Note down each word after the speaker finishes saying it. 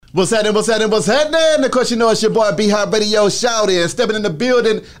What's happening, what's happening, what's happening? Of course, you know it's your boy B-Hop Radio Shouty, and stepping in the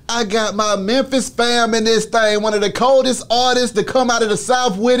building, I got my Memphis fam in this thing. One of the coldest artists to come out of the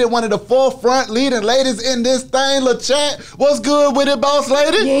South with it. One of the forefront leading ladies in this thing. Lil Chat, what's good with it, boss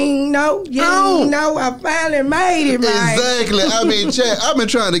lady? You ain't know, I finally made it, man. Exactly. I mean, Chat, I've been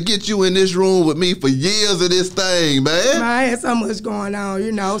trying to get you in this room with me for years of this thing, man. I had so much going on,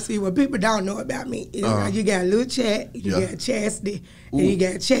 you know. See, what people don't know about me is you got Lil Chat, you got Chastity, and you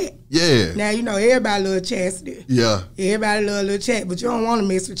got Chat. Yeah. Now, you know, everybody love Chastity. Yeah. Everybody love Lil Chat, but you don't want to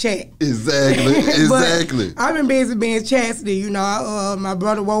mess with Chat. Exactly. Exactly. I've been busy being Chastity, you know. My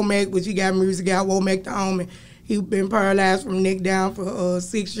brother Womack, which he got music out, Womack the homie, he been paralyzed from neck down for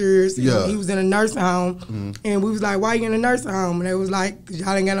 6 years. Yeah. He was in a nursing home. And we was like, why you in a nursing home? And they was like, because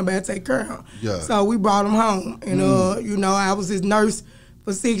y'all ain't got nobody to take care of him. Yeah. So we brought him home. And, you know, I was his nurse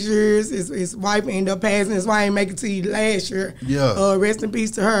for 6 years. His wife ended up passing. That's why I didn't make it to you last year. Yeah. Rest in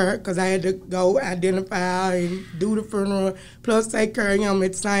peace to her, because I had to go identify and do the funeral, plus take care of him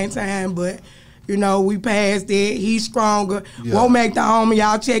at the same time. But, you know, we passed it. He's stronger. Yeah. Womack the homie,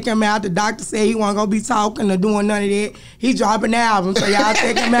 y'all check him out. The doctor said he wasn't going to be talking or doing none of that. He dropping the album, so y'all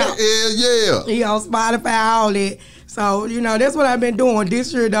check him out. Yeah. He on Spotify, all that. So, you know, that's what I've been doing.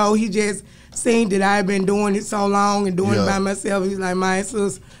 This year, though, he just seen that I've been doing it so long and doing it by myself. He's like, my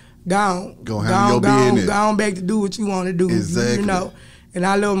sis, gone. Go back to do what you want to do. Exactly. You know, and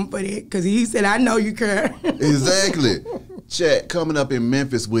I love him for that, because he said, I know you care. Exactly. Chat, coming up in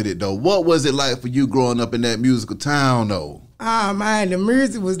Memphis with it, though, what was it like for you growing up in that musical town, though? Man, the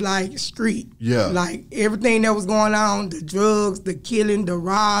music was like street. Yeah. Like everything that was going on, the drugs, the killing, the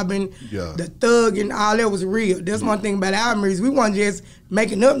robbing, the thugging, all that was real. That's one thing about our music. We wasn't just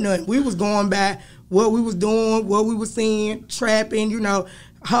making up nothing. We was going by what we was doing, what we was seeing, trapping, you know.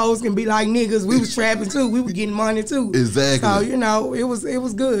 Hoes can be like niggas. We was trapping too. We was getting money too. Exactly. So, you know, it was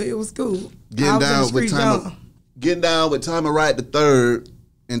good. It was cool. Getting down with Tommy Wright III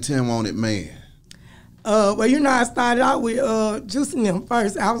and Tim Wanted Man. Well, you know, I started out with Juice and them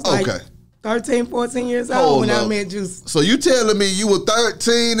first. I was like 13, 14 years old when I met Juice. So you telling me you were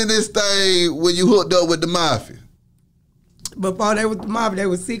 13 in this thing when you hooked up with the Mafia? Before they was the Mafia, they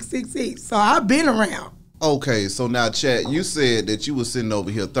was 666. So I've been around. Okay, so now, Chat, you said that you was sitting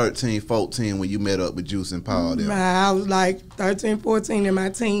over here 13, 14 when you met up with Juice and Paul there. I was like 13, 14 in my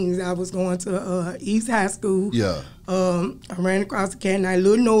teens. I was going to East High School. Yeah. I ran across the cat named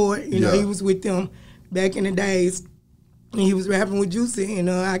Lil Nord. You know, he was with them back in the days. And he was rapping with Juicy. And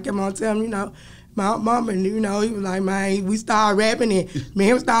I kept on telling him, you know, my mama, you know, he was like, man, we started rapping. And me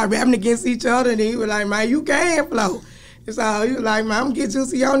and him started rapping against each other. And he was like, man, you can flow. So he was like, man, I'm going to get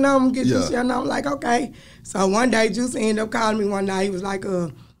Juicy your number, Juicy your number. I'm like, okay. So one day, Juicy ended up calling me one night. He was like,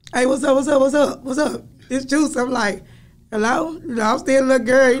 hey, what's up? It's Juice. I'm like, hello? You know, I'm still a little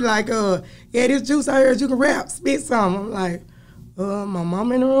girl. He like, yeah, this Juice, I heard you can rap, spit something. I'm like, my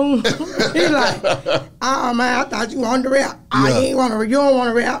mom in the room? He like, man, I thought you wanted to rap. You don't want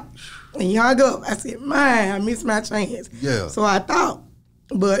to rap. And he hung up. I said, man, I missed my chance. Yeah. So I thought.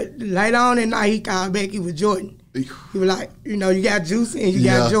 But later on at night, he called back. He was Jordan. He was like, you know, you got Juice and you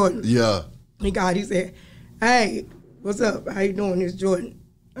got Jordan. Yeah. He called. He said, hey, what's up? How you doing? This Jordan.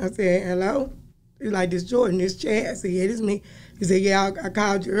 I said, hello? He's like, this Jordan, this Chad. I said, yeah, this me. He said, yeah, I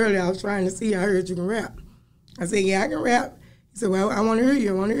called you earlier. I was trying to see. I heard you can rap. I said, yeah, I can rap. He said, well, I want to hear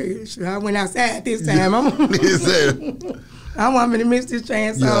you. So I went outside this time. I want me to miss this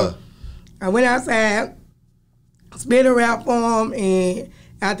chance. So I went outside, spit a rap for him, and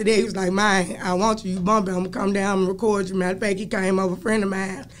after that, he was like, man, I want you bumping. I'm going to come down and record you. Matter of fact, he came over, a friend of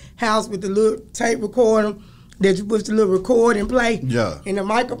mine, house with the little tape recorder that you push the little record and play. Yeah. And the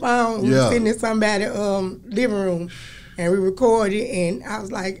microphone, we was sitting in somebody's living room, and we recorded, and I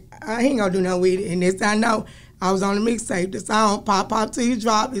was like, I ain't going to do nothing with it. And next time I know, I was on the mixtape. The song, Pop Till You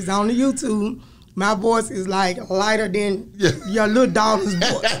Drop, is on the YouTube. My voice is like lighter than your little daughter's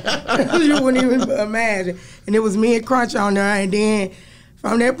voice. You wouldn't even imagine. And it was me and Crunch on there, and then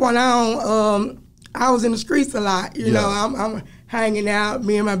from that point on, I was in the streets a lot. You know, I'm hanging out.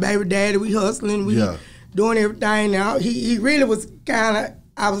 Me and my baby daddy, we hustling. We doing everything. Now he really was kind of.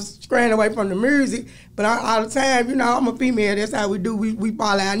 I was straying away from the music, but all the time, you know, I'm a female. That's how we do. We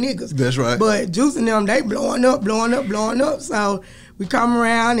follow our niggas. That's right. But Juice and them, they blowing up. So we come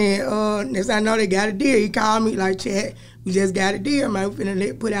around and next I know they got a deal. He called me like, Chad, we just got a deal, man. We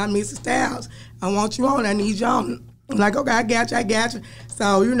finna put out Mr. Styles. I want you on. I need you on. I'm like, okay, I got you.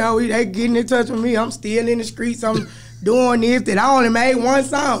 So, you know, they getting in touch with me. I'm still in the streets. I'm doing this, that I only made one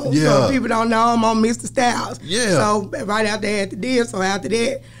song. So people don't know I'm on Mr. Styles. Yeah. So right after I had the deal, so after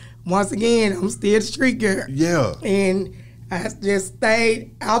that, once again, I'm still the street girl. Yeah. And I just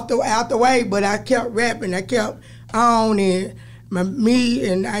stayed out the way, but I kept rapping. I kept on, and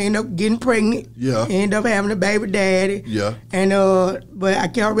I ended up getting pregnant. Yeah. Ended up having a baby daddy. Yeah. And but I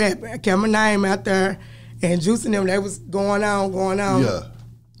kept rapping. I kept my name out there, and Juice and them, they was going on. Yeah.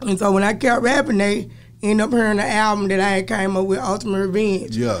 And so when I kept rapping, they ended up hearing the album that I had came up with, Ultimate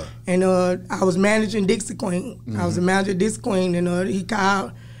Revenge. Yeah. And I was managing Dixie Queen. I was a manager of Dixie Queen, and he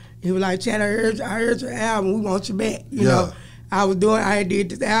called. He was like, Chad, I heard your album. We want you back. You know, I did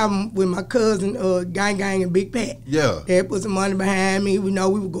this album with my cousin, Gang Gang and Big Pat. Yeah. They put some money behind me. We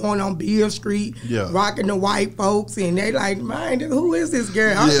were going on Beale Street, rocking the white folks, and they like, man, who is this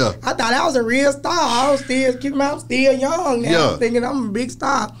girl? I thought I was a real star. I'm still young now. I'm thinking I'm a big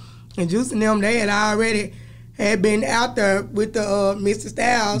star. And Juice and them, they had been out there with the Mr.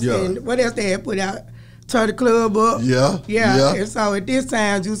 Styles and what else they had put out? Turn the club up. Yeah. And so at this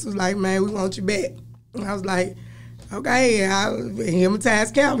time, Juice was like, man, we want you back. And I was like, okay,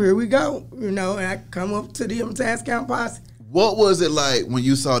 Hypnotized Camp, here we go. And I come up to the Hypnotized Camp posse. What was it like when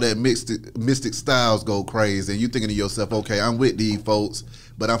you saw that Mystic Styles go crazy and you thinking to yourself, okay, I'm with these folks,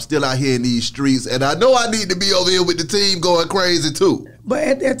 but I'm still out here in these streets, and I know I need to be over here with the team going crazy too. But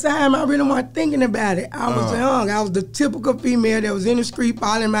at that time, I really wasn't thinking about it. I was young. I was the typical female that was in the street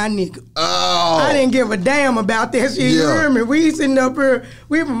following my nigga. Oh. I didn't give a damn about that shit. You hear me? We sitting up here,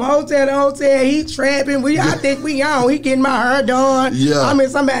 we from hotel to hotel, he trapping. I think we on. He getting my hair done. Yeah. I'm in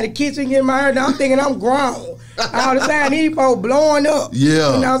somebody's kitchen getting my hair done. I'm thinking I'm grown. All the time, these folks blowing up.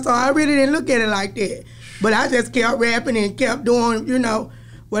 Yeah. So I really didn't look at it like that. But I just kept rapping and kept doing,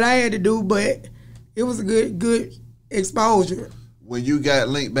 what I had to do. But it was a good exposure. When you got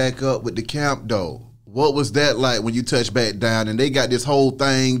linked back up with the camp, though, what was that like when you touched back down and they got this whole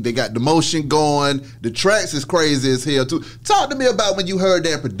thing, they got the motion going, the tracks is crazy as hell too. Talk to me about when you heard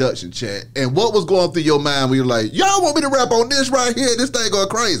that production, chat, and what was going through your mind when you were like, y'all want me to rap on this right here, this thing going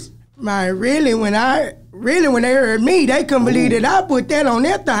crazy? Man, when they heard me, they couldn't believe that I put that on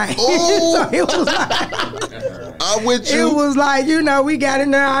that thing. So it was like, I'm with you. It was like, we got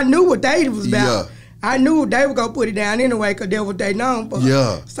in there, I knew what they was about. Yeah. I knew they were going to put it down anyway because that's what they known for.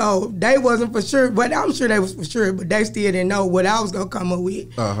 Yeah. So they wasn't for sure, but I'm sure they was for sure, but they still didn't know what I was going to come up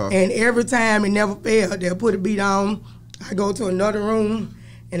with. And every time it never failed. They'll put a beat on, I go to another room,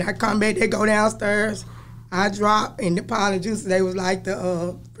 and I come back, they go downstairs, I drop, and the Paul and Juice, they was like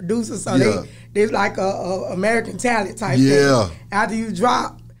the producers, so they was like a American Talent type thing. After you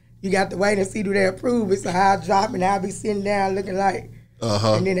drop, you got to wait and see do they approve it, so I drop, and I'll be sitting down looking like,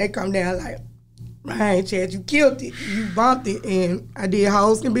 and then they come down like, man, Chad, you killed it. You bumped it. And I did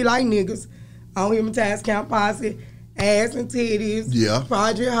Hoes Can Be Like Niggas on Hypnotized Camp Posse, Ass and Titties,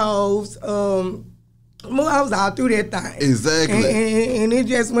 Project Hoes. I was all through that thing. Exactly. And it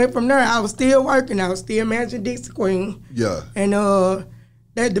just went from there. I was still working. I was still managing Dixie Queen. Yeah. And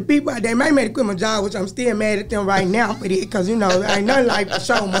the people, they may make quit my job, which I'm still mad at them right now for it, because, ain't nothing like for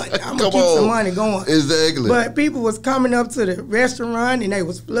show money. I'm going to keep some money going. Exactly. But people was coming up to the restaurant, and they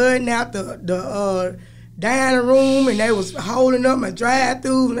was flooding out the dining room, and they was holding up my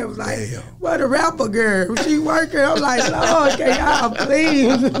drive-throughs, and they was like, what a rapper girl. She working. I'm like, Lord, can y'all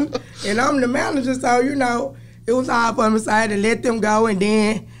please? And I'm the manager, so, it was hard for me, so I had to let them go, and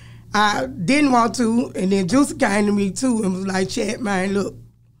then I didn't want to, and then Juicy came to me, too, and was like, Chat, man, look,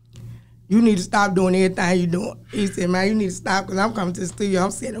 you need to stop doing everything you're doing. He said, man, you need to stop, because I'm coming to the studio,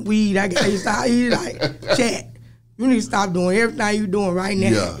 I'm selling weed, I got to stop. He's like, Chat, you need to stop doing everything you're doing right now.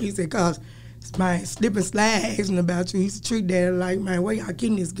 Yeah. He said, because my Slip and Slide asking about you. He used to treat that like, man, where y'all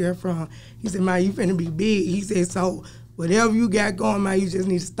getting this girl from? He said, man, you finna be big. He said, so whatever you got going, man, you just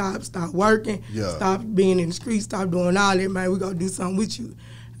need to stop working, stop being in the street, stop doing all that, man, we gonna do something with you.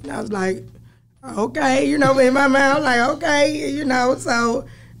 And I was like, okay, in my mind, I'm like, okay, so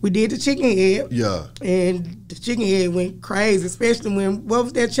we did the Chicken Head. Yeah. And the Chicken Head went crazy, especially when, what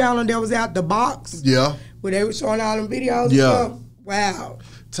was that channel that was out, The Box? Yeah. Where they were showing all them videos and stuff. Wow.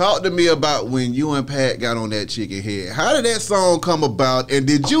 Talk to me about when you and Pat got on that Chicken Head. How did that song come about? And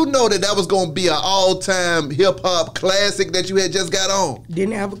did you know that was going to be an all-time hip-hop classic that you had just got on?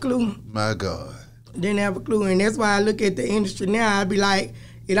 Didn't have a clue. My God. Didn't have a clue. And that's why I look at the industry now. I'd be like,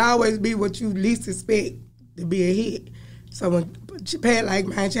 it always be what you least expect to be a hit. So when Pat like,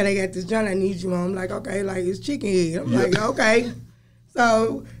 man, Chad, I got this joint I need you on. I'm like, okay, like, it's Chicken Head. I'm like, okay.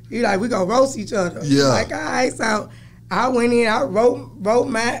 So he like, we gonna roast each other. Yeah. Like, all right. So I went in, I wrote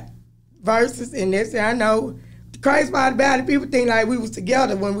my verses, and that's it. I know the crazy part about it, people think like we was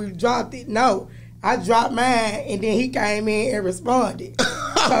together when we dropped it. No, I dropped mine, and then he came in and responded.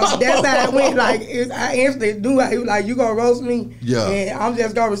 So that's how it went. Like, I instantly knew. He was like, you gonna roast me? Yeah. And I'm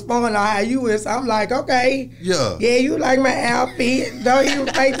just gonna respond like how you is. So I'm like, okay. Yeah. Yeah, you like my outfit. Don't even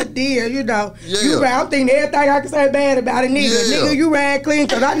fake the deal, you know. Yeah. I'm thinking everything I can say bad about a nigga. Yeah. Nigga, you ran clean.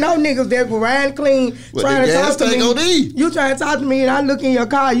 Because I know niggas that will ran clean trying to talk to me. You trying to talk to me and I look in your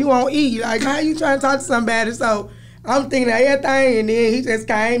car, you won't eat. Like, how you trying to talk to somebody? So I'm thinking of everything, and then he just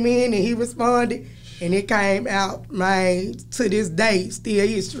came in and he responded, and it came out, man, to this day, still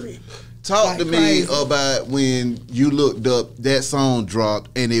history. Talk to me about when you looked up, that song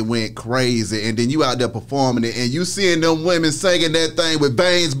dropped, and it went crazy, and then you out there performing it, and you seeing them women singing that thing with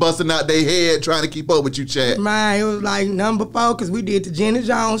veins busting out their head, trying to keep up with you, chat. Man, it was like number 4, because we did the Jenny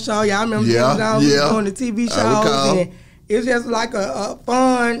Jones show. Y'all remember Jenny Jones? Yeah. We was doing the TV shows, and it was just like a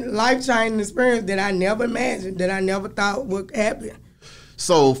fun, life-changing experience that I never imagined, that I never thought would happen.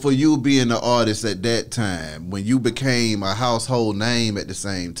 So for you being an artist at that time, when you became a household name at the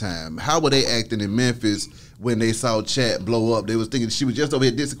same time, how were they acting in Memphis when they saw Chat blow up? They was thinking she was just over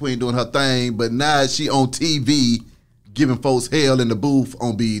here Dixie Queen doing her thing, but now she on TV giving folks hell in the booth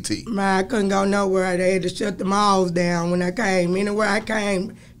on BET. Man, I couldn't go nowhere. They had to shut the malls down when I came. Anywhere I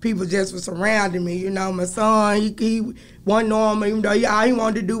came, people just were surrounding me. You know, my son, he wasn't normal, even though all he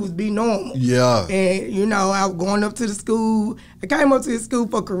wanted to do was be normal. Yeah. And, you know, I was going up to the school. I came up to the school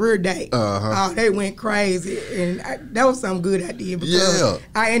for career day. Oh, they went crazy. And that was something good I did because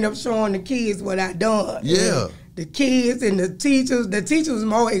I ended up showing the kids what I done. Yeah. And the kids and the teachers was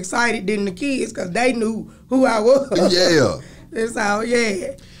more excited than the kids because they knew who I was. Yeah. That's how,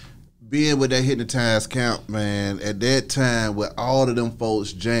 yeah. Being with that Hypnotized camp, man, at that time with all of them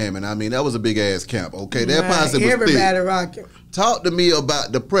folks jamming, I mean, that was a big-ass camp, okay? That posse was everybody rocking. Talk to me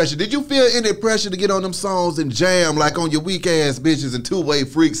about the pressure. Did you feel any pressure to get on them songs and jam like on your weak-ass bitches and two-way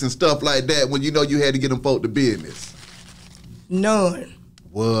freaks and stuff like that when you know you had to get them folk to business? None.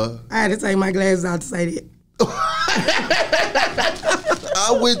 What? I had to take my glasses out to say that.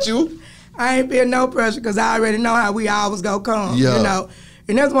 I'm with you. I ain't feel no pressure because I already know how we always go come, you know.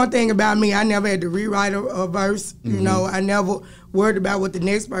 And that's one thing about me. I never had to rewrite a verse. You know, I never worried about what the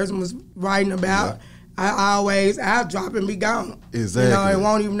next person was writing about. I'll drop and be gone. Exactly. You know, and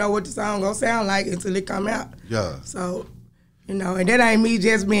won't even know what the song gonna sound like until it come out. Yeah. So, you know, and that ain't me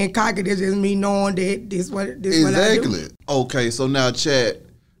just being cocky. That's just me knowing that this what I do. Exactly. Okay, so now, Chat,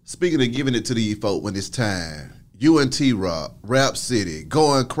 speaking of giving it to these folk when it's time, you and T-Rock, Rap City,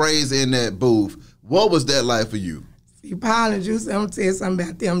 going crazy in that booth. What was that like for you? See, Paul and Juicy, I'm going to tell you something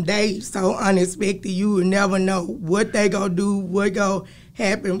about them. They so unexpected. You would never know what they going to do, what going to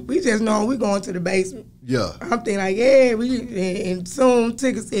happen. We just know we going to the basement. Yeah. I'm thinking like, and soon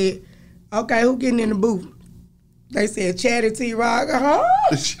Tigger said, okay, who getting in the booth? They said, Chad and T-Rock.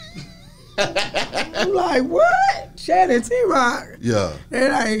 I'm like, what? Chad and T-Rock? Yeah.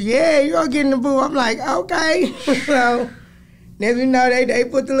 They're like, yeah, you're going to get in the booth. I'm like, okay. So as we know, they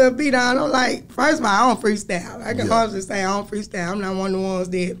put the little beat on. I'm like, first of all, I don't freestyle. I can honestly say I don't freestyle. I'm not one of the ones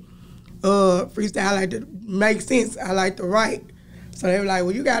that freestyle. I like to make sense. I like to write. So they were like,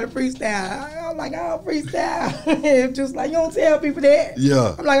 well, you got to freestyle. I'm like, I don't freestyle. It's just like, you don't tell people that.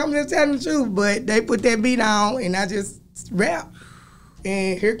 Yeah. I'm like, I'm just telling the truth. But they put that beat on, and I just rap.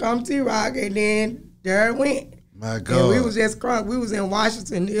 And here comes T-Rock, and then there it went. My God. And we was just crunk. We was in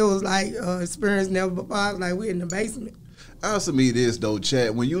Washington. It was like experience never before. I was like, we in the basement. Answer me this, though,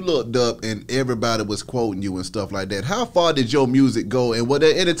 Chad. When you looked up and everybody was quoting you and stuff like that, how far did your music go? And were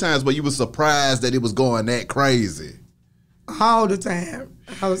there any times where you were surprised that it was going that crazy? All the time.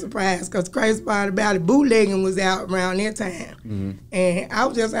 I was surprised because the crazy part about it, bootlegging was out around that time. Mm-hmm. And I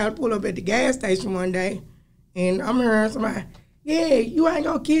was just out to pull up at the gas station one day, and I'm hearing somebody, yeah, you ain't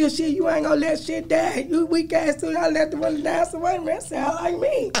gonna kill shit. You ain't gonna let shit die. You weak ass too. I let the one down. So wait a minute, that sound like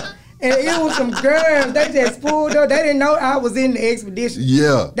me. And it was some girls. They just pulled up. They didn't know I was in the expedition.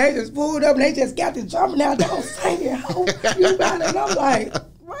 Yeah. They just pulled up and they just got to jumping out. Don't sing it. Oh, you got it. And I'm like,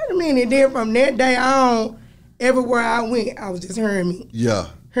 wait a minute. Then from that day on, everywhere I went, I was just hearing me. Yeah.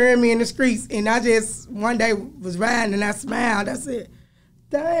 Hearing me in the streets. And I just one day was riding and I smiled. I said,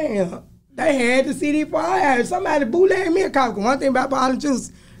 damn. They had the CD before I had somebody bootleg me a copy. One thing about Paul and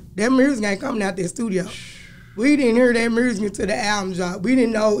Juicy, that music ain't coming out their studio. We didn't hear that music until the album dropped. We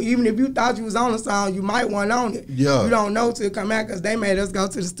didn't know, even if you thought you was on a song, you might want on it. Yeah. You don't know till it come out because they made us go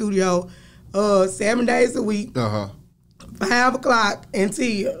to the studio 7 days a week, 5 o'clock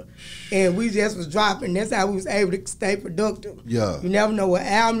until, and we just was dropping. That's how we was able to stay productive. Yeah. You never know what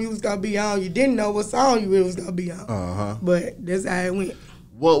album you was going to be on. You didn't know what song you was going to be on. But that's how it went.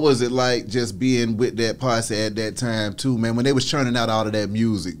 What was it like just being with that posse at that time too, man? When they was churning out all of that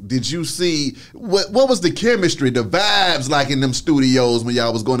music, did you see what was the chemistry, the vibes like in them studios when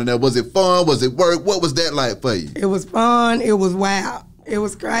y'all was going in there? Was it fun? Was it work? What was that like for you? It was fun. It was wild. It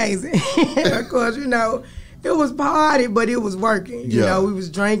was crazy. Of course, you know, it was party, but it was working. You know, we was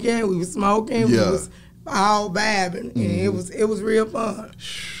drinking, we was smoking, we was all vibing, and it was real fun.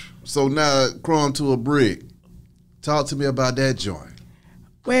 So now, Crumb to a Brick, talk to me about that joint.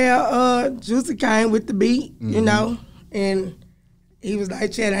 Well, Juicy came with the beat, you know, and he was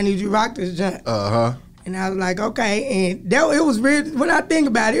like, Chad, I need you to rock this joint. And I was like, okay. And it was real, when I think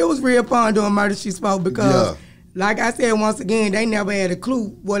about it, it was real fun doing Murder, She Spoke because, like I said once again, they never had a clue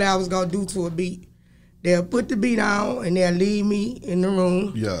what I was going to do to a beat. They'll put the beat on and they'll leave me in the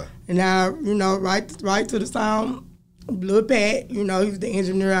room. And I, you know, right to the sound, Lil Pat, you know, he was the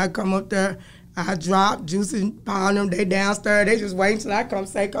engineer. I come up there. I drop, Juicy and Paul them, they downstairs. They just waiting till I come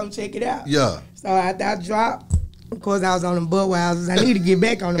check it out. So after I dropped, of course I was on them Budweisers. I need to get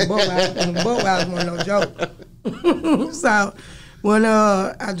back on the Budweisers, and the Budweisers wasn't no joke. So when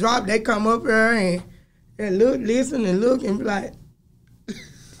I dropped, they come up here and look, listen and look and be like,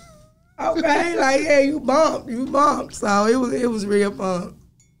 okay, like, yeah, you bumped. So it was real fun.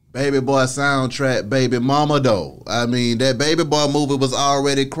 Baby Boy soundtrack, Baby Mama though. I mean, that Baby Boy movie was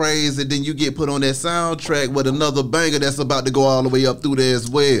already crazy. Then you get put on that soundtrack with another banger that's about to go all the way up through there as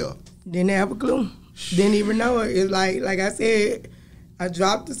well. Didn't have a clue. Didn't even know it. It's like I said, I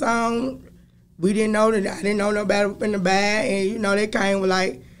dropped the song. We didn't know that. I didn't know nobody was in the bag. And, you know, they came with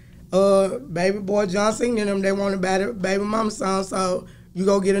like Baby Boy Johnson and them. They wanted a Baby Mama song. So you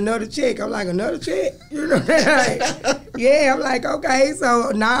go get another check. I'm like, another check? You know what I'm like, yeah, I'm like, okay.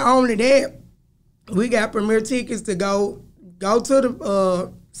 So not only that, we got premiere tickets to go to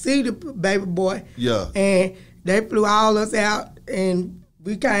the see the Baby Boy. And they flew all us out and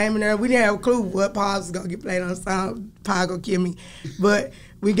we came in there. We didn't have a clue what part was gonna get played on the sound. Paul gonna kill me. But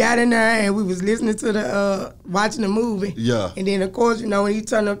we got in there and we was listening to the watching the movie. And then of course, you know, when you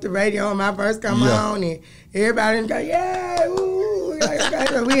turn up the radio and my verse come on and everybody go, yeah, ooh. Like,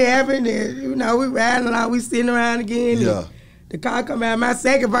 okay, we happy, and you know, we riding along, we sitting around again. The car come out, my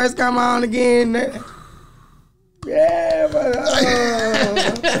second verse come on again. Yeah, but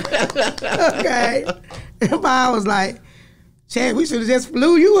okay. And I was like, Chad, we should have just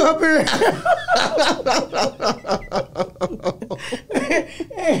flew you up here.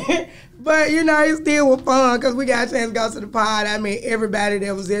 But you know, it still was fun because we got a chance to go to the pod. I mean, everybody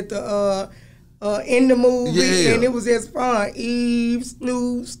that was at the in the movie, and it was just fun. Eve,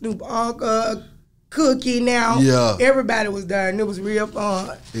 Snoop Arca, Cookie now. Everybody was there, and it was real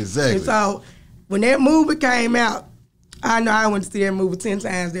fun. Exactly. And so when that movie came out, I know I went to see that movie 10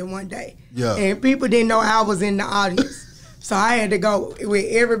 times that one day. And people didn't know I was in the audience. So I had to go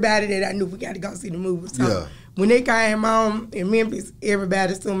with everybody that I knew. We got to go see the movie. So when they came on in Memphis,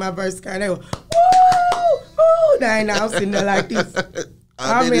 everybody saw my verse came. They were, woo, woo. They ain't know, I'm sitting there like this.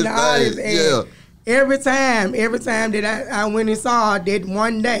 I'm in the audience, and every time that I went and saw that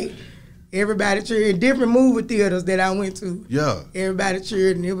one day, everybody cheered. Different movie theaters that I went to, everybody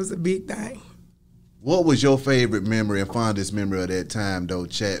cheered, and it was a big thing. What was your favorite memory and fondest memory of that time, though,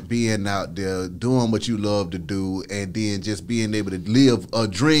 Chat? Being out there, doing what you love to do, and then just being able to live a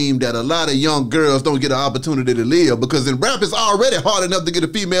dream that a lot of young girls don't get an opportunity to live, because in rap it's already hard enough to get a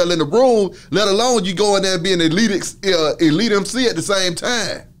female in the room, let alone you go in there and be an elite MC at the same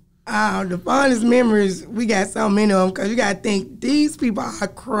time. The fondest memories, we got so many of them, because you got to think, these people are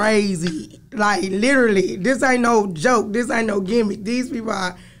crazy. Like, literally, this ain't no joke. This ain't no gimmick. These people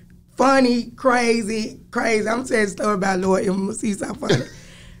are funny, crazy. I'm saying a story about Lord Emma. See, so funny.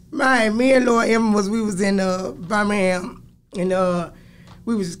 Man, me and Lord Emma was in Birmingham, and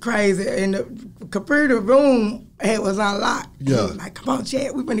we was crazy. And the computer room was unlocked. He was like, come on,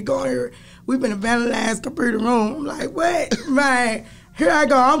 Chad, we finna go in here. We finna vandalize computer room. I'm like, what? Man, here I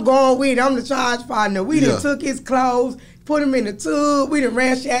go. I'm going with it. I'm the charge partner. We done took his clothes, put him in the tub. We done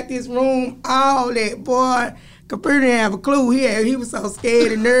ransacked this room, all that, boy. Computer didn't have a clue. He was so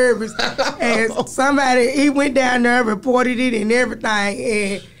scared and nervous. And he went down there, reported it and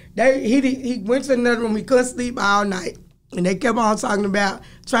everything. And he went to another room. He couldn't sleep all night. And they kept on talking about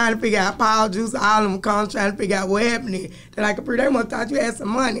trying to figure out Paul Juice, all of them come trying to figure out what happened. They're like, Computer, they must thought you had some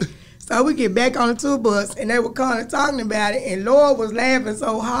money. So we get back on the tour bus, and they were calling talking about it, and Lord was laughing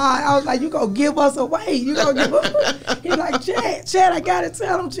so hard. I was like, you gonna give us away. You gonna give us He's like, Chad, I gotta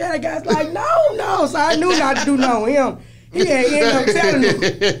tell him. Chad, I got like, no. So I knew not to do no him. He ended up telling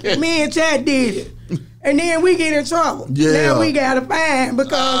him. Me and Chad did it. And then we get in trouble. Yeah. Now we got to fine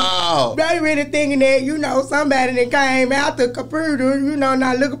because they really thinking that, you know, somebody that came out the computer, you know,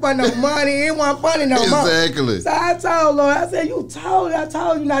 not looking for no money. It wasn't funny no more. Exactly. So I told Lord, I said, I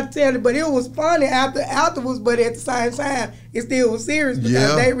told you not to tell it, but it was funny afterwards, but at the same time, it still was serious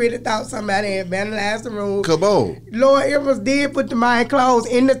because they really thought somebody had vandalized the room. Come on. Lord Evans did put the mind clothes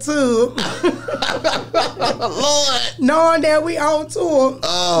in the tub. Lord. Knowing that we on tour.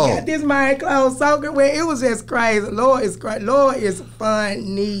 Oh. Got this mind clothes soaking wet. It was just crazy. Lord is great. Lord is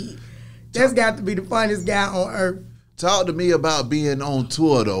funny. That's got to be the funniest guy on earth. Talk to me about being on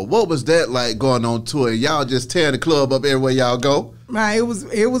tour, though. What was that like going on tour? Y'all just tearing the club up everywhere y'all go? Man, it was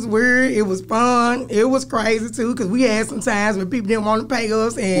weird. It was fun. It was crazy, too, because we had some times when people didn't want to pay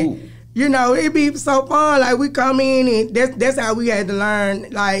us. And, you know, it'd be so fun. Like, we come in, and that's how we had to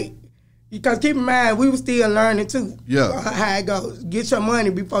learn, like, because keep in mind, we were still learning, too. Yeah. How it goes. Get your money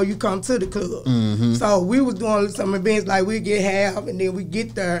before you come to the club. Mm-hmm. So we was doing some events like we get half, and then we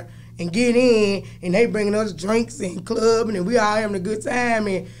get there and get in, and they bringing us drinks and club, and then we all having a good time.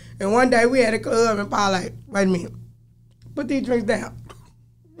 And one day we had a club, and Paul like, wait a minute, put these drinks down.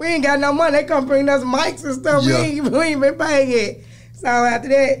 We ain't got no money. They come bring us mics and stuff. Yeah. We ain't been paying yet. So after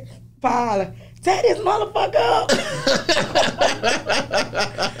that, Paul like, tear this motherfucker up.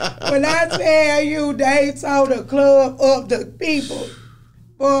 When I tell you they tore the club up, the people,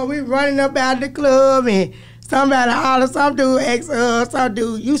 boy, we running up out of the club and somebody holler, some dude ask us, some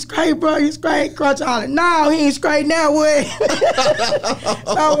dude, you straight, bro, you straight? Crutch holler, no, he ain't straight now, what?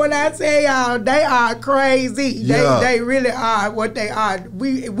 So when I tell y'all, they are crazy. They really are what they are.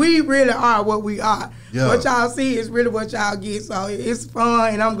 We really are what we are. Yeah. What y'all see is really what y'all get. So it's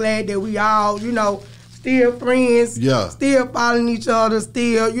fun, and I'm glad that we all, you know, still friends, still following each other,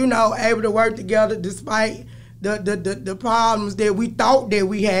 still, you know, able to work together despite the problems that we thought that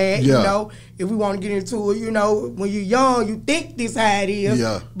we had, you know. If we want to get into it, you know, when you're young, you think this how it is.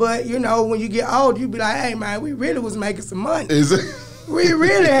 Yeah. But, you know, when you get old, you be like, hey, man, we really was making some money. Is it? We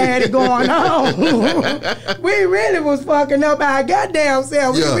really had it going on. We really was fucking up our goddamn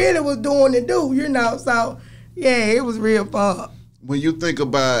self. We really was doing the do, you know. So, yeah, it was real fun. When you think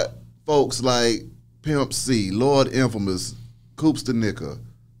about folks like Pimp C, Lord Infamous, Coops the Nicker,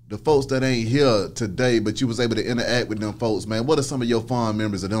 the folks that ain't here today, but you was able to interact with them folks, man, what are some of your fond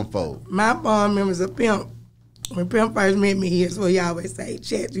memories of them folks? My fond memories of Pimp. When Pimp first met me, here's what he always say,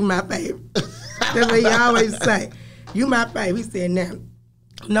 Chet, you my favorite. That's what he always say. You my favorite. He said, now,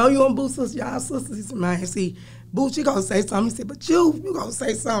 no, you and Boo sisters, y'all sisters. He said, man, see, Boo, she gonna say something. He said, but you gonna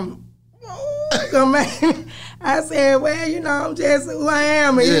say something. So, man, I said, well, you know, I'm just who I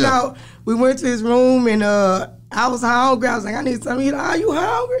am. And, you know, we went to his room, and I was hungry. I was like, I need something. He like, are you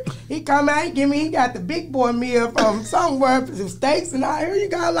hungry? He come out, he got the big boy meal from somewhere, some steaks, and all. Here you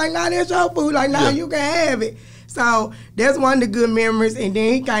go. Like, nah, that's your food. Like, nah, you can have it. So that's one of the good memories. And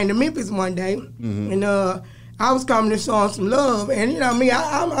then he came to Memphis one day, and I was coming to show him some love. And, you know me,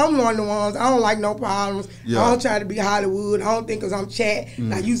 I'm one of the ones, I don't like no problems. I don't try to be Hollywood. I don't think because I'm chat,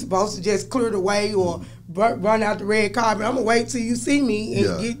 like you supposed to just clear the way or run out the red carpet. I'm going to wait till you see me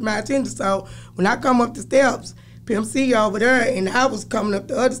and get my attention. So when I come up the steps, Pimp C over there, and I was coming up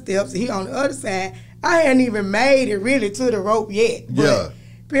the other steps, and he on the other side, I hadn't even made it really to the rope yet. But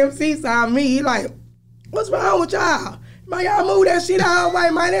Pimp C saw me, he like, what's wrong with y'all? Man, y'all move that shit out of the way,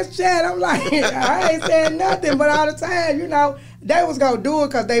 man, that's chat. I'm like, I ain't saying nothing, but all the time, you know, they was gonna do it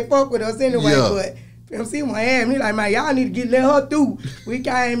because they fuck with us anyway, but Pimp C went at me, he like, man, y'all need to let her through. We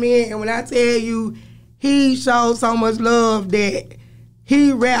came in, and when I tell you, he showed so much love that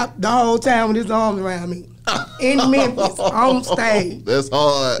he rapped the whole time with his arms around me. In Memphis, on stage. That's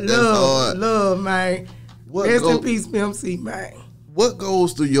hard. Love, man. Rest in peace, Pimp C, man. What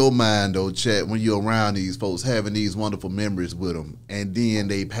goes through your mind, though, Chat, when you're around these folks, having these wonderful memories with them, and then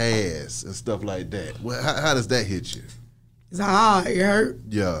they pass and stuff like that? Well, how does that hit you? It's hard. It hurt.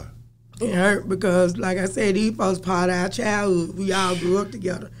 Yeah. It hurt because, like I said, these folks part of our childhood. We all grew up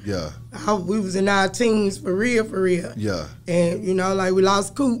together. Yeah. We was in our teens for real. Yeah. And, you know, like we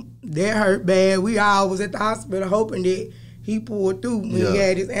lost Coop. That hurt bad. We all was at the hospital hoping that he pulled through when he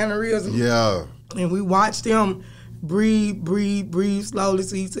had his aneurysm. Yeah. And we watched him breathe slowly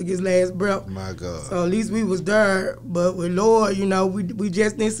so he took his last breath. My God. So at least we was there. But with Lord, you know, we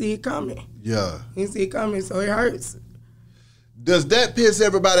just didn't see it coming. Yeah. Didn't see it coming, so it hurts. Does that piss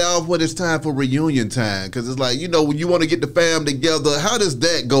everybody off when it's time for reunion time? Because it's like, you know, when you want to get the fam together, how does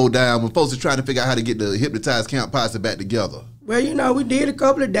that go down when folks are trying to figure out how to get the Hypnotized Camp Posse back together? Well, you know, we did a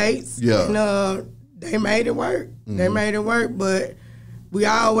couple of dates. Yeah. And they made it work. They made it work, but we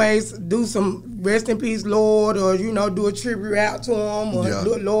always do some rest in peace, Lord, or, you know, do a tribute out to him, or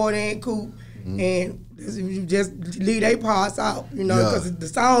Lord and Coop. And You just leave they parts out, you know, because the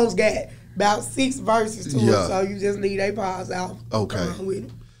songs got about 6 verses to it, so you just leave they parts out. Okay. With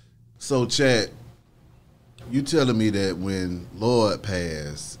it. So, Chat, you telling me that when Lord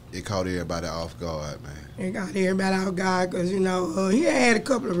passed, it caught everybody off guard, man? It got everybody off guard because, you know, he had a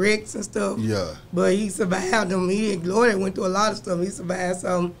couple of wrecks and stuff. Yeah. But he survived them. Lord went through a lot of stuff. He survived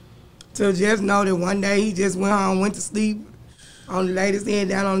some. To just know that one day he just went home, went to sleep on the latest head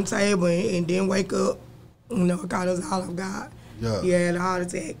down on the table and didn't wake up. You know, it caught us all off guard. Yeah. He had a heart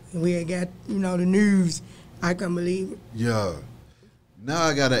attack. And we had got, you know, the news. I couldn't believe it. Yeah. Now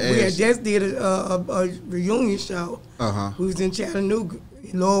I got to ask. We had just did a reunion show. We was in Chattanooga.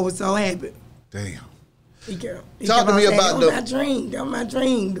 And Lord was so happy. Damn. He Talk to me saying, about that was my dream. That was my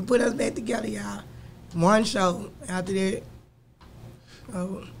dream to put us back together, y'all. One show after that.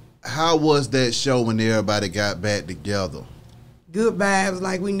 How was that show when everybody got back together? Good vibes,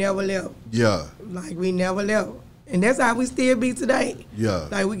 like we never left. Yeah. Like we never left. And that's how we still be today. Yeah.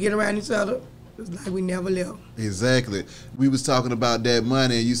 Like we get around each other. It's like we never left. Exactly. We was talking about that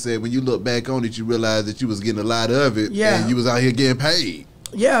money, and you said when you look back on it, you realized that you was getting a lot of it, and you was out here getting paid.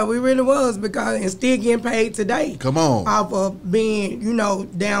 Yeah, we really was, because and still getting paid today. Come on. Off of being, you know,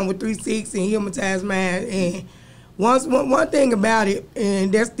 down with 3-6 and Hypnotized Mind. And one thing about it,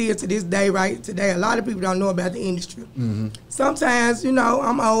 and that's still to this day, right today, a lot of people don't know about the industry. Sometimes, you know,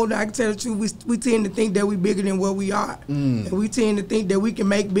 I'm old, I can tell the truth, we tend to think that we're bigger than what we are. And we tend to think that we can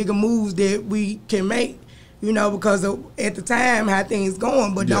make bigger moves that we can make, you know, because of, at the time, how things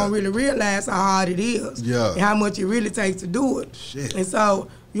going, but don't really realize how hard it is. And how much it really takes to do it. Shit. And so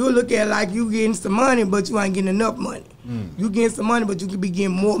you'll look at it like you getting some money, but you ain't getting enough money. You getting some money, but you could be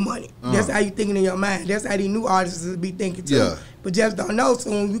getting more money. That's how you thinking in your mind. That's how these new artists be thinking too. But just don't know.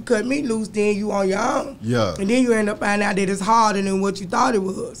 So when you cut me loose, then you on your own. And then you end up finding out that it's harder than what you thought it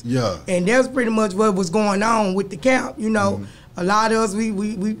was. And that's pretty much what was going on with the camp. You know, a lot of us,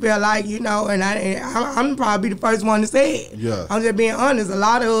 we felt like, you know, and I'm probably the first one to say it. I'm just being honest. A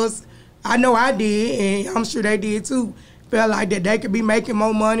lot of us, I know I did, and I'm sure they did too, felt like that they could be making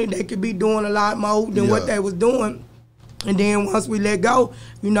more money, they could be doing a lot more than what they was doing. And then once we let go,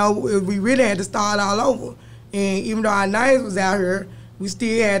 you know, we really had to start all over. And even though our names was out here, we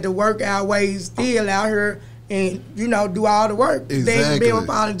still had to work our ways still out here and, you know, do all the work. They being with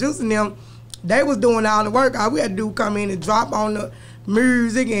Paul and Juice and them, they was doing all the work. All we had to do come in and drop on the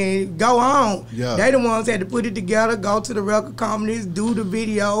music and go on. They the ones that had to put it together, go to the record companies, do the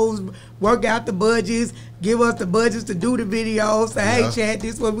videos, work out the budgets, give us the budgets to do the videos, say, hey, Chat,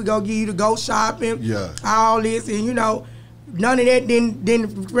 this is what we gonna give you to go shopping, all this, and you know, none of that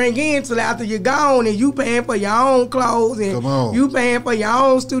didn't bring in till after you're gone and you paying for your own clothes and you paying for your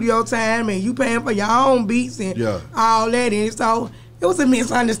own studio time and you paying for your own beats and all that. And so it was a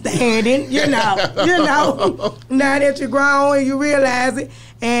misunderstanding, you know. Now that you're grown and you realize it.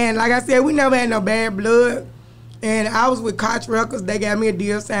 And like I said, we never had no bad blood. And I was with Koch Records. They got me a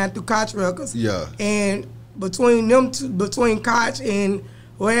deal signed through Koch Records. And between them two, between Koch and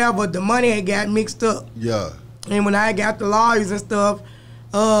wherever, the money had got mixed up. And when I got the lawyers and stuff,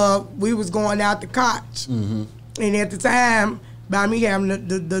 we was going out to Koch. And at the time, by me having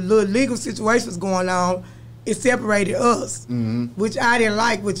the little legal situations going on, it separated us, which I didn't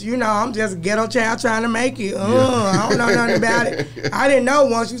like, which, you know, I'm just a ghetto child trying to make it. I don't know nothing about it. I didn't know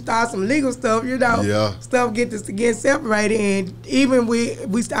once you start some legal stuff, you know, stuff get separated. And even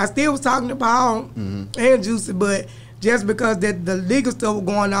I still was talking to Paul and Juicy, but just because the legal stuff was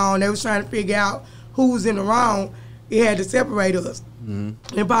going on, they was trying to figure out who was in the wrong, it had to separate us. And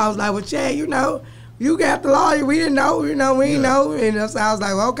Paul was like, well, Chad, you know, you got the lawyer, we didn't know, we didn't know. And so I was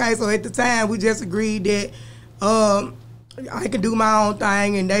like, well, okay, so at the time, we just agreed that I could do my own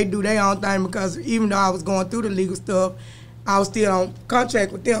thing and they do their own thing, because even though I was going through the legal stuff, I was still on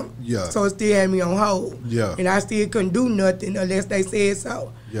contract with them. So it still had me on hold. And I still couldn't do nothing unless they said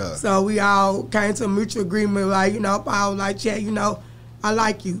so. So we all came to a mutual agreement, like, you know, Paul was like, Chad, you know, I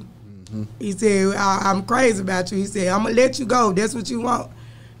like you. He said, I'm crazy about you. He said, I'm going to let you go. That's what you want.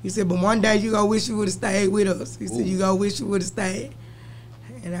 He said, but one day you going to wish you would have stayed with us. He said, you going to wish you would have stayed.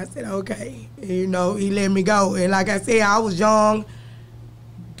 And I said, okay. And, you know, he let me go. And like I said, I was young.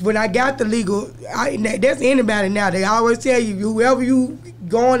 When I got the legal, that's anybody now. They always tell you, whoever you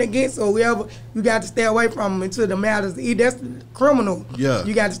going against or whoever, you got to stay away from them until the matters. That's criminal.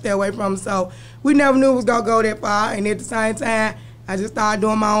 You got to stay away from them. So we never knew it was going to go that far. And at the same time, I just started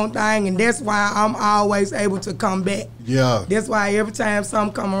doing my own thing, and that's why I'm always able to come back. That's why every time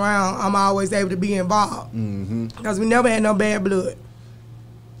something come around, I'm always able to be involved. Because we never had no bad blood.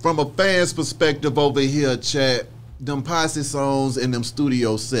 From a fan's perspective over here, Chat, them posse songs and them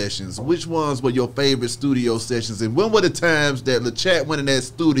studio sessions, which ones were your favorite studio sessions? And when were the times that LeChat went in that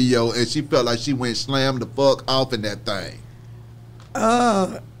studio and she felt like she went slam the fuck off in that thing?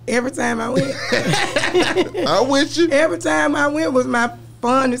 Every time I went. I'm with you. Every time I went was my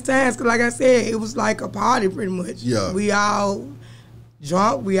funnest times, because like I said, it was like a party pretty much. Yeah. We all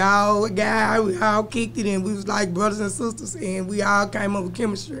drunk, we all kicked it, and we was like brothers and sisters, and we all came up with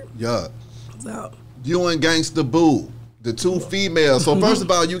chemistry. Yeah. So You and Gangsta Boo, the two females. So first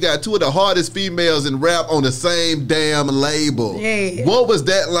of all, you got two of the hardest females in rap on the same damn label. Yeah. What was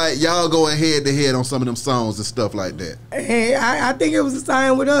that like, y'all going head to head on some of them songs and stuff like that? and I think it was the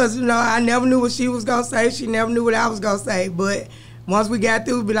same with us. You know, I never knew what she was gonna say. She never knew what I was gonna say. But once we got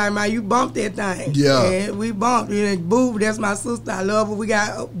through, be like, man, you bumped that thing. Yeah. And we bumped. And Boo, that's my sister. I love her. We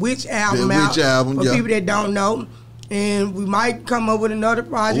got a Witch album The out Witch album, for yeah. people that don't know. And we might come up with another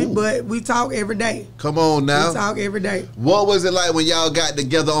project, Ooh. but we talk every day. Come on now. We talk every day. What was it like when y'all got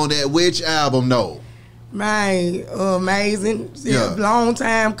together on that Witch album, though? Man, amazing. Yeah. Long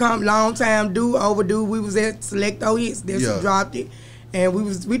time due, overdue. We was at Selecto Hits. That's Yeah. who dropped it. And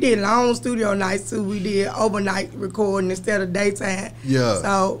we did long studio nights too. We did overnight recording instead of daytime. Yeah.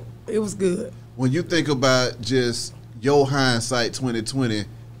 So it was good. When you think about just your hindsight 2020,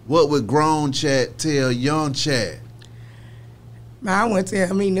 what would grown Chat tell young Chat? Man, I wouldn't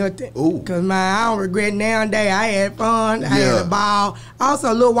tell me nothing. Ooh. Cause man, I don't regret nowadays. I had fun. I had Yeah. a ball.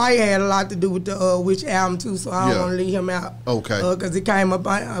 Also, Lil White had a lot to do with the Witch album too. So I don't Yeah. want to leave him out. Okay. Cause it came up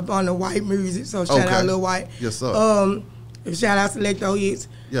on the White music. So shout Okay. out Lil White. Yes, sir. Shout out Selecto Hits.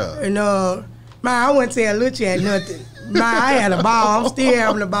 Yeah. And man, I wouldn't tell Lil Chat nothing. Man, I had a ball. I'm still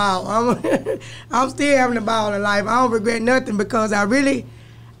having a ball. I'm still having a ball in life. I don't regret nothing because I really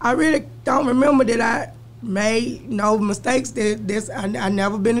don't remember that I made no mistakes. I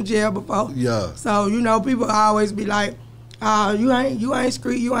never been in jail before. Yeah. So people always be like, you ain't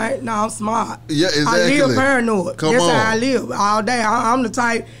street, you ain't. No, I'm smart. Yeah, exactly. I live paranoid. Come That's on. how I live all day. I'm the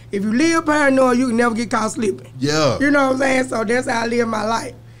type. If you live paranoid, you can never get caught slipping. Yeah. You know what I'm saying? So that's how I live my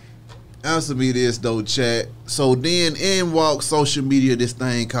life. Answer me this though, Chat. So then in walks social media, this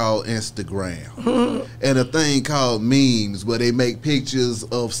thing called Instagram. And a thing called memes where they make pictures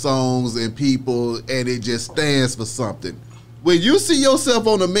of songs and people and it just stands for something. When you see yourself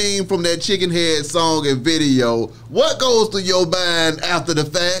on a meme from that Chicken Head song and video, what goes through your mind after the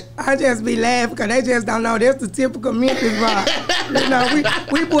fact? I just be laughing because they just don't know. That's the typical Memphis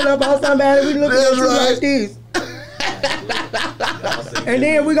vibe. We pull up on somebody, we look at you like this. And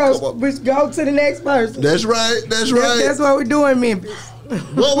then we go to the next person. That's right. That's right. That's what we do in Memphis.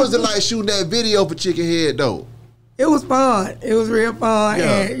 What was it like shooting that video for Chicken Head though? It was fun. It was real fun.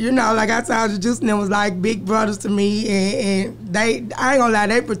 Yeah. And like I told you, Juice and them was like big brothers to me. And I ain't gonna lie,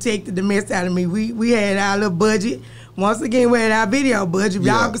 they protected the mess out of me. We had our little budget. Once again, we had our video budget.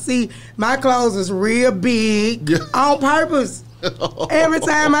 Yeah. Y'all can see my clothes was real big on purpose. Every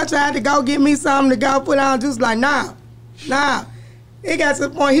time I tried to go get me something to go put on, Juice like, nah. It got to the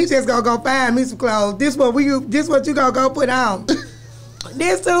point he just gonna go find me some clothes. This what you gonna go put on.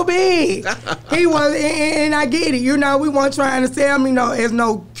 This too big. He was, and I get it. We weren't trying to sell me as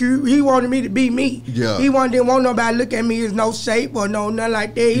no cute. He wanted me to be me. Yeah. He didn't want nobody to look at me as no shape or nothing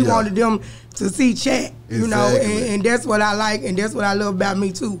like that. He wanted them to see Chat. Exactly. And that's what I like, and that's what I love about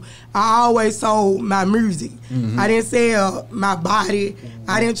me too. I always sold my music. I didn't sell my body.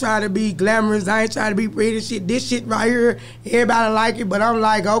 I didn't try to be glamorous. I ain't try to be pretty shit. This shit right here, everybody like it, but I'm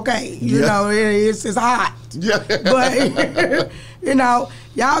like, okay, it's hot. Yeah. But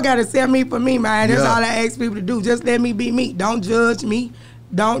y'all gotta sell me for me, man. That's Yeah. all I ask people to do. Just let me be me. Don't judge me.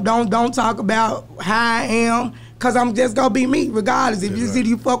 Don't talk about how I am. Cause I'm just gonna be me, regardless. If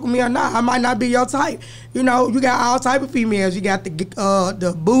you fuck with me or not, I might not be your type. You got all type of females. You got the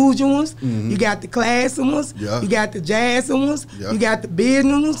bougie ones, you got the classy ones, you got the jazzy ones, you got the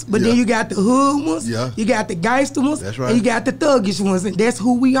business ones, but then you got the hood ones, you got the gangster ones, That's right. and you got the thuggish ones, and that's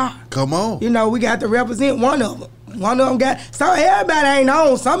who we are. Come on. We got to represent one of them. One of them got, so everybody ain't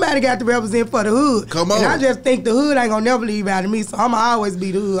on. Somebody got to represent for the hood. Come on. And I just think the hood ain't gonna never leave out of me, so I'ma always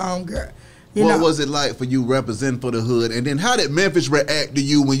be the hood. I don't care. What was it like for you representing for the hood? And then how did Memphis react to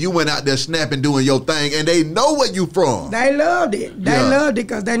you when you went out there snapping, doing your thing, and they know where you from? They loved it. They loved it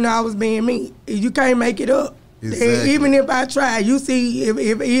because they know I was being me. You can't make it up. Exactly. Even if I try, you see,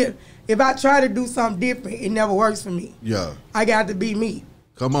 if I try to do something different, it never works for me. Yeah. I got to be me.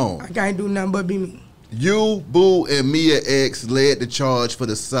 Come on. I can't do nothing but be me. You, Boo, and Mia X led the charge for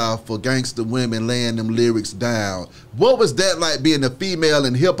the South for gangster women laying them lyrics down. What was that like being a female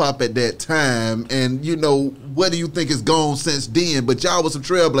in hip-hop at that time? And, where do you think it's gone since then? But y'all was some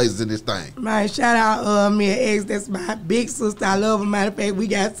trailblazers in this thing. Man, shout out me and X. That's my big sister. I love her. Matter of fact, we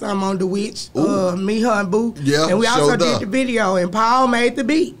got some on The Witch. Me, her, and Boo. Yeah, and we also did the video, and Paul made the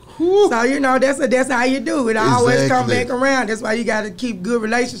beat. So, you know, that's how you do it. I always come back around. That's why you got to keep good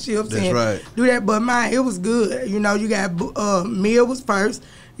relationships do that. But, man, it was good. You know, you got Mia was first.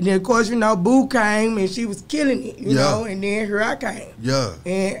 And then, of course, you know, Boo came, and she was killing it, you know. And then here I came. Yeah.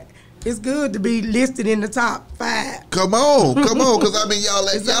 And it's good to be listed in the top 5. Come on, because I mean,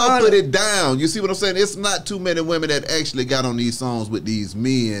 y'all put it down. You see what I'm saying? It's not too many women that actually got on these songs with these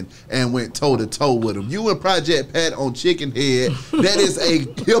men and went toe to toe with them. You and Project Pat on Chicken Head, that is a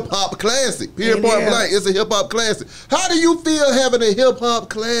hip hop classic. Period, point blank. It's a hip hop classic. How do you feel having a hip hop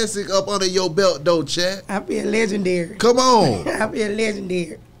classic up under your belt, though, Chat? I feel legendary. Come on. I feel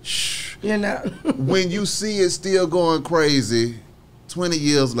legendary. You know. When you see it still going crazy, 20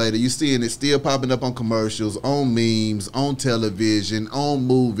 years later, you seeing it still popping up on commercials, on memes, on television, on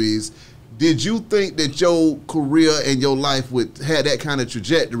movies. Did you think that your career and your life would have that kind of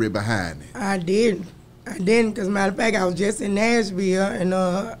trajectory behind it? I didn't, because matter of fact, I was just in Nashville and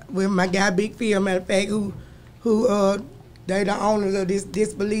with my guy Big Phil, matter of fact, who they the owners of this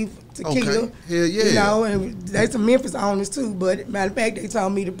Disbelief Tequila. Okay. Hell yeah. You know, and they some Memphis owners too, but matter of fact, they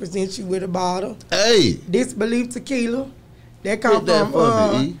told me to present you with a bottle. Hey. Disbelief Tequila. That come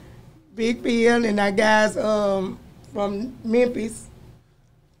from Big Phil and our guys from Memphis.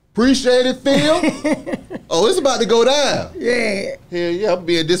 Appreciate it, Phil. Oh, it's about to go down. Yeah. Hell yeah, I'm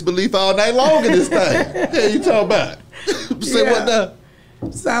being disbelief all night long in this thing. Hell you talking about? Say what now?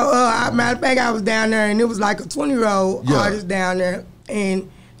 So, matter of fact, I was down there and it was like a 20-year-old artist down there,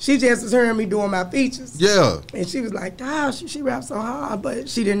 and she just was hearing me doing my features. Yeah. And she was like, "Dawg, she raps so hard," but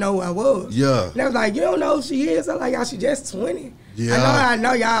she didn't know who I was. Yeah. And I was like, "You don't know who she is?" I'm like, "She just 20. Yeah. I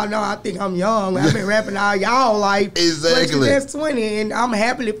know y'all know I think I'm young. I've been rapping all y'all life. Exactly. But she just 20, and I'm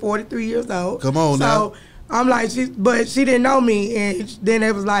happily 43 years old. Come on now. So I'm like, but she didn't know me, and then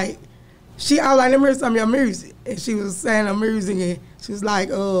it was like, I was like, "Let me hear some of your music." And she was saying her music, and she was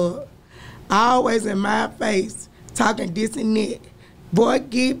like, "Always in my face, talking this and that. Boy,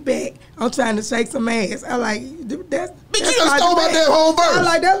 get back. I'm trying to shake some ass." I like, that's you just stole my damn whole verse. I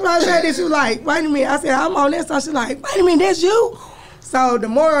like, that's what I said. And she was like, "Wait a minute." I said, "I'm on that." So she like, "Wait a minute, that's you?" So the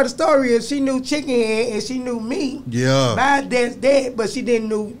moral of the story is she knew Chicken Head and she knew me. Yeah. By that, but she didn't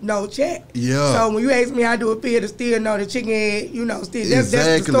know Chat. Yeah. So when you ask me, I do appear to still know the Chicken Head, you know, still that's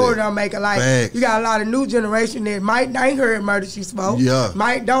the story that I'm making. Like, facts. You got a lot of new generation that might ain't heard Murder She Spoke. Yeah.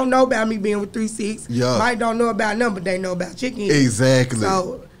 Might don't know about me being with 3 6. Yeah. Might don't know about them, but they know about Chicken Head. Exactly.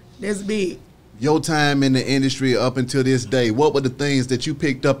 So that's big. Your time in the industry up until this day, what were the things that you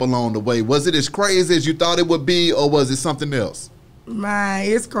picked up along the way? Was it as crazy as you thought it would be, or was it something else? Man,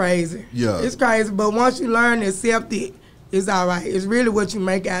 it's crazy. Yeah. It's crazy, but once you learn to accept it, it's all right. It's really what you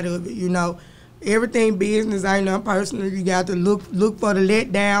make out of it, you know. Everything business ain't nothing personal. You got to look for the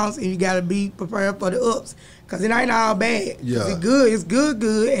letdowns, and you got to be prepared for the ups, because it ain't all bad. Yeah. It's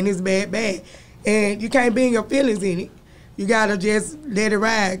good, and it's bad. And you can't be in your feelings in it. You got to just let it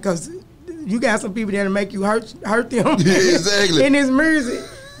ride, because you got some people that'll make you hurt them. Yeah, exactly. In this music.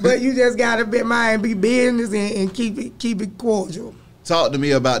 But you just gotta be business and keep it cordial. Talk to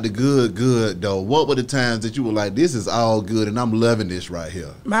me about the good though. What were the times that you were like, "This is all good and I'm loving this right here"?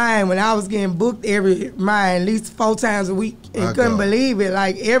 Man, when I was getting booked at least 4 times a week, and couldn't believe it,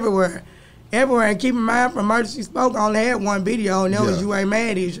 like everywhere. And keep in mind, from Murder She Spoke, I only had one video, and that was You Ain't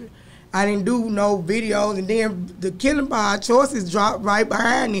Mad Is You. I didn't do no videos, and then the Killing Bar Choices dropped right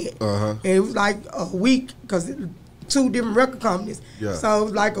behind it. And it was like a week, because 2 different record companies. Yeah. So it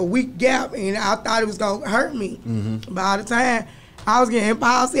was like a week gap, and I thought it was going to hurt me. But all the time, I was getting,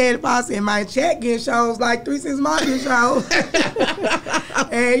 Paul said, my Chat getting shows like 3 6 Mafia shows.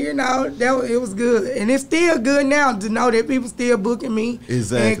 And, you know, it was good. And it's still good now to know that people still booking me.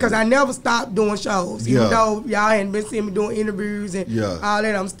 Exactly. Because I never stopped doing shows. Even though y'all hadn't been seeing me doing interviews and all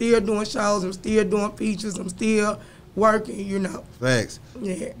that, I'm still doing shows. I'm still doing features. I'm still working, you know. Thanks.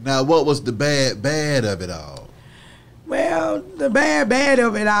 Yeah. Now, what was the bad of it all? Well, the bad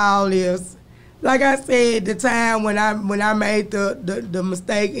of it all is, like I said, the time when I made the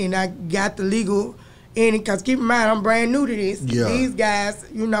mistake and I got the legal in it, because keep in mind, I'm brand new to this. Yeah. These guys,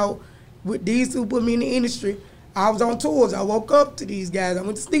 you know, with these who put me in the industry, I was on tours. I woke up to these guys. I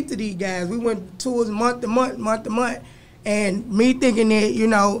went to sleep to these guys. We went tours month to month. And me thinking that, you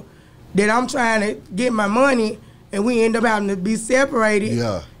know, that I'm trying to get my money, and we end up having to be separated.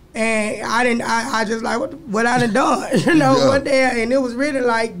 Yeah. And I just like, what I done, you know, what there, and it was really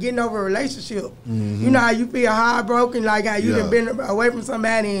like getting over a relationship. You know how you feel heartbroken, like how you done been away from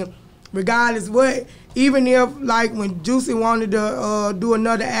somebody, and regardless what, even if, like, when Juicy wanted to do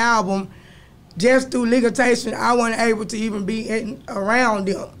another album, just through legalization, I wasn't able to even be around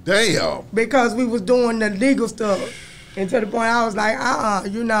them. Damn. Because we was doing the legal stuff. And to the point I was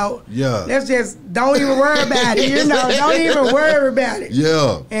like, you know, let's just don't even worry about it, you know, don't even worry about it.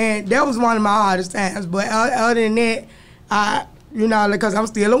 Yeah. And that was one of my hardest times. But other than that, you know, because I'm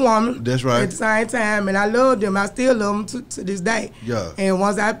still a woman. That's right. At the same time, and I love them. I still love them to this day. Yeah. And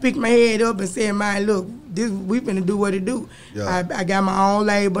once I picked my head up and said, man, look, we finna do what it do. Yeah. I got my own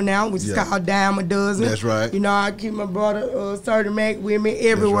label now, which is called Dime a Dozen. That's right. You know, I keep my brother Sturdy Mac with me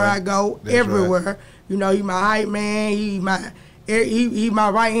everywhere I go, everywhere. Right. You know, he my hype man. He my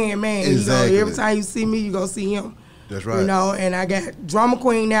right hand man. Exactly. Every time you see me, you go see him. That's right. You know, and I got Drama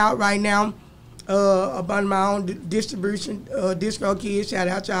Queen out right now. Up under my own distribution, Disco Kids, shout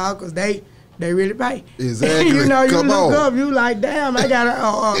out y'all, because they really pay. Exactly. You know, you Come look on. up, you like, damn, I got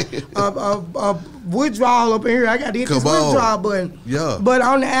a withdrawal up in here. I got to hit this withdrawal button. Yeah. But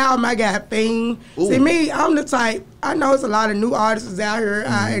on the album, I got Fiend. See, me, I'm the type, I know it's a lot of new artists out here,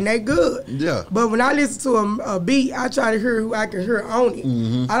 and they good. Yeah. But when I listen to a beat, I try to hear who I can hear on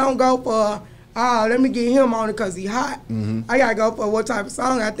it. I don't go for... let me get him on it because he hot. I got to go for what type of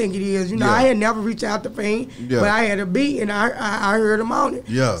song I think it is. You know, I had never reached out to Fiend, but I had a beat and I heard him on it.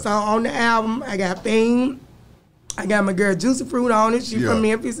 Yeah. So on the album, I got Fiend. I got my girl Juicy Fruit on it. She from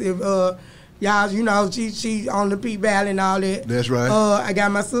Memphis. If y'all, you know, she on the P Valley and all that. That's right. I got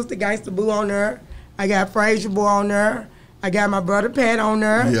my sister Gangsta Boo on there. I got Frazier Boy on there. I got my brother Pat on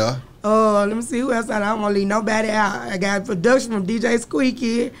there. Yeah. Let me see who else. I don't want to leave nobody out. I got production from DJ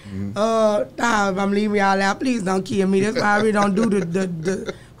Squeaky. If I'm leaving y'all out, please don't kill me. That's why I really don't do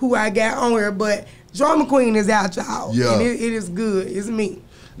the who I got on here. But Drama Queen is out, y'all. Yeah. And it is good. It's me.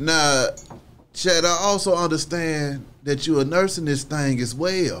 Now, Chad, I also understand that you're a nurse in this thing as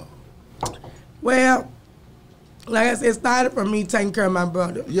well. Well, like I said, it started from me taking care of my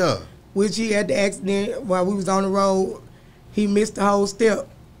brother. Yeah. Which he had the accident while we was on the road. He missed the whole step.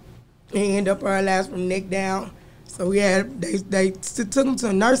 He ended up paralyzed from neck down. So they took him to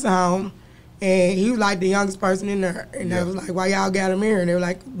a nursing home, and he was like the youngest person in there. And they was like, why y'all got him here? And they were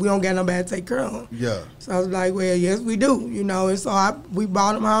like, we don't got nobody to take care of him. Yeah. So I was like, well, yes, we do, you know. And so we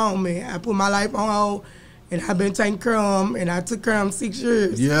brought him home, and I put my life on hold, and I've been taking care of him, and I took care of him 6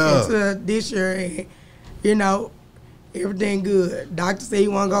 years into this year. And, you know, everything good. Doctor said he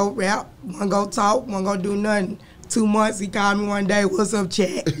wasn't going to rap, wasn't going to talk, wasn't going to do nothing. 2 months, he called me one day, what's up,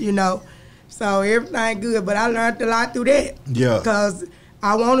 Chat, you know. So everything good, but I learned a lot through that. Yeah. Because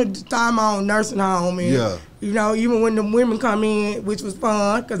I wanted to start my own nursing home. And, you know, even when the women come in, which was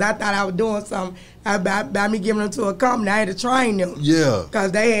fun, because I thought I was doing something, by me giving them to a company, I had to train them. Yeah.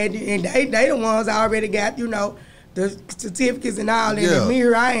 Because they had, and they the ones I already got, you know, the certificates and all that. And me,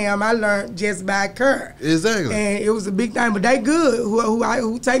 here I am, I learned just by care. Exactly. And it was a big thing, but they good.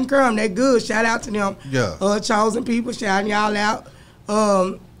 Who taking care of them, they good. Shout out to them. Yeah. Chosen people, shouting y'all out.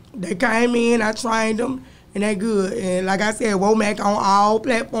 They came in, I trained them, and they good. And like I said, Womack on all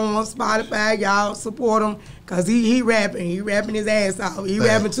platforms, Spotify, y'all support him, because he rapping. He rapping his ass off. He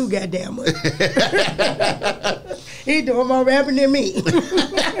rapping too goddamn much. He doing more rapping than me.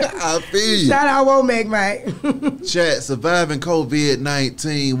 I feel you. Shout out Womack, man. Chat, surviving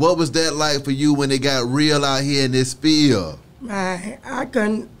COVID-19, what was that like for you when it got real out here in this field? Man,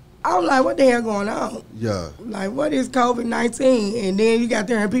 I was like, what the hell going on? Yeah. Like, what is COVID-19? And then you got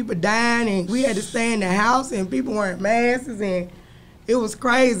there and people dying, and we had to stay in the house, and people wearing masks, and it was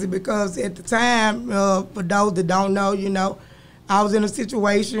crazy because at the time, for those that don't know, you know, I was in a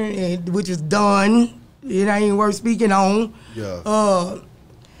situation which is done. It ain't even worth speaking on. Yeah.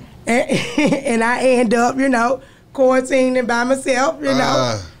 And I end up, you know, quarantining by myself, you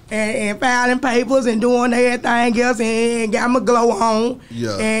know. And filing papers and doing everything else and got my glow on.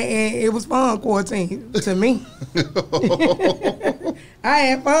 Yeah. And it was fun quarantine to me. I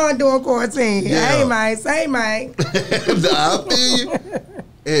had fun doing quarantine. Yeah. Hey, man, say, man. I feel you.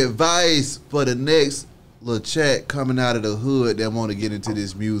 Advice for the next little Chat coming out of the hood that want to get into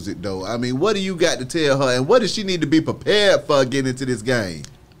this music, though. I mean, what do you got to tell her, and what does she need to be prepared for getting into this game?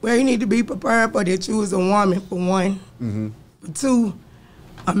 Well, you need to be prepared for that you is a woman, for one. For two,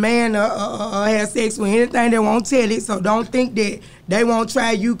 a man has sex with anything, they won't tell it, so don't think that they won't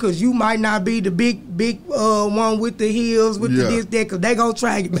try you because you might not be the big one with the heels, with the this, that, because they gonna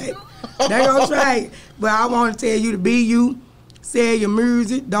try you, baby. They gonna try you. But I want to tell you to be you, sell your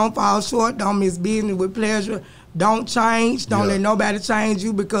music, don't fall short, don't miss business with pleasure, don't change, don't let nobody change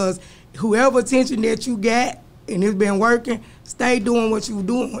you, because whoever attention that you got and it's been working, stay doing what you're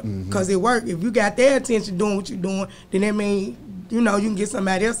doing because it worked. If you got their attention doing what you're doing, then that means you know, you can get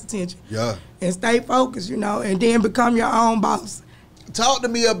somebody else's attention. Yeah. And stay focused, you know, and then become your own boss. Talk to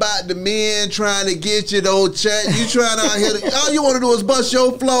me about the men trying to get you though, Chat. You trying out here, all you want to do is bust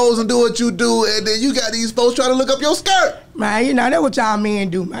your flows and do what you do, and then you got these folks trying to look up your skirt. Man, you know, that's what y'all men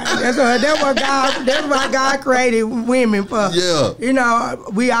do, man. That's what God created women for. Yeah. You know,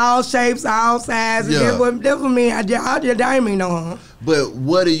 we all shapes, all sizes. Yeah. That's what me, I ain't mean no harm. But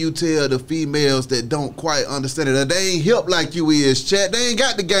what do you tell the females that don't quite understand it? They ain't hip like you is, Chat. They ain't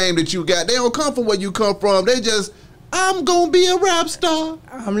got the game that you got. They don't come from where you come from. They just, I'm gonna be a rap star.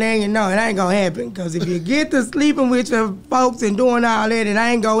 I'm letting you know it ain't gonna happen. Because if you get to sleeping with your folks and doing all that, it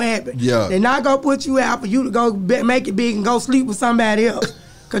ain't gonna happen. Yeah. They're not gonna put you out for you to go make it big and go sleep with somebody else.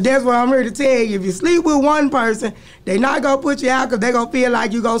 Because that's what I'm here to tell you. If you sleep with one person, they not gonna put you out because they gonna feel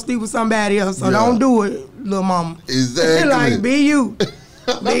like you gonna sleep with somebody else. So don't do it, little mama. Exactly. Like, be you.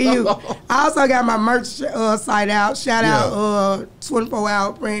 Be you. I also got my merch site out. Shout out 24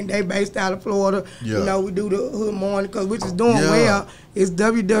 Hour Print. They based out of Florida. Yeah. You know, we do the Hood Morning, which is doing Yeah. well. It's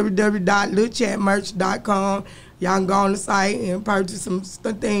www.litchatmerch.com. Y'all can go on the site and purchase some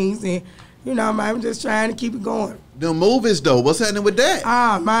things. And, you know, man, I'm just trying to keep it going. The movies though, what's happening with that?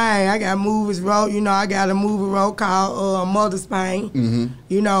 Man, I got movies wrote. You know, I got a movie wrote called Mother's Pain. Mm-hmm.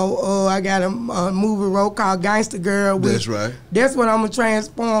 You know, I got a movie wrote called Gangsta Girl. That's right. That's what I'm gonna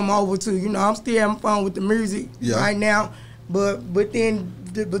transform over to. You know, I'm still having fun with the music right now, but then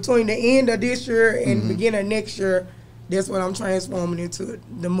between the end of this year and the beginning of next year, that's what I'm transforming into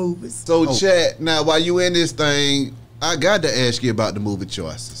the movies. So, Chat, now while you in this thing, I got to ask you about the movie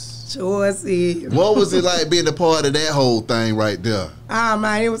choices. Choices. What was it like being a part of that whole thing right there?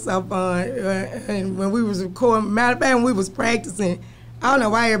 Man, it was so fun. And when we was recording, matter of fact, when we was practicing, I don't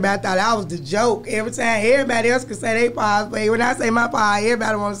know why everybody thought I was the joke. Every time everybody else could say they pause, but when I say my pause,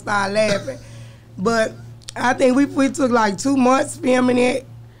 everybody want to start laughing. But I think we took like 2 months filming it.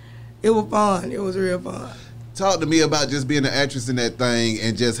 It was fun. It was real fun. Talk to me about just being an actress in that thing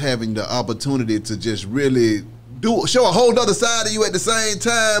and just having the opportunity to just really show a whole other side of you at the same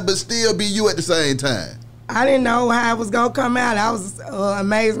time, but still be you at the same time. I didn't know how it was going to come out. I was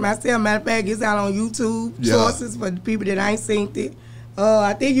amazed myself. Matter of fact, it's out on YouTube, Choices, for the people that ain't seen it.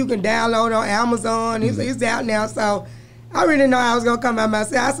 I think you can download on Amazon. It's out now, so I really know how I was going to come out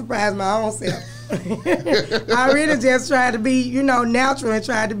myself. I surprised my own self. I really just tried to be, you know, natural and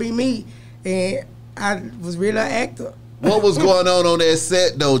tried to be me, and I was really an actor. What was going on that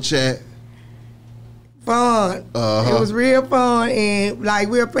set, though, Chat? Fun. It was real fun, and like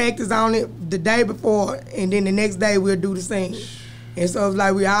we'll practice on it the day before, and then the next day we'll do the scene. And so it's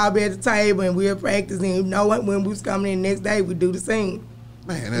like we all be at the table and we'll practice, and you know what, when we was coming in the next day we do the scene.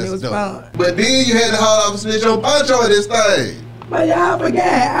 Man, that's it was dope. fun. But then you had to haul off a snitch on Poncho at this thing. But y'all forgot,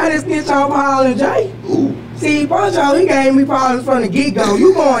 I done snitched on Paul and Jay. Ooh. See, Poncho, he gave me problems from the get-go.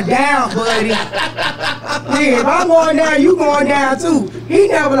 You going down, buddy. Yeah, if I'm going down, you going down too. He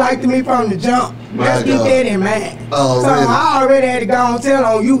never liked me from the jump. Let's keep that in mind. Oh, so really? I already had to go and tell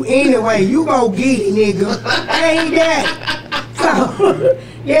on you anyway. You go get it, nigga. I ain't got it. So,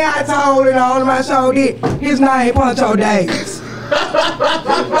 yeah, I told it on my show that his name Poncho Davis.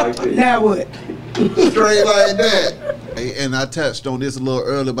 Now what? Straight like that. Hey, and I touched on this a little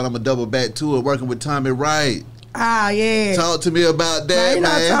earlier, but I'm going to double back to it, working with Tommy Wright. Ah, yeah. Talk to me about that,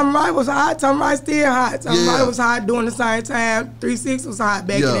 man. Tommy Wright was hot. Tommy Wright still hot. Tommy Wright was hot during the same time. 3-6 was hot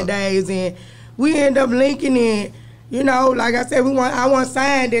back in the days, and we ended up linking in. You know, like I said, I wasn't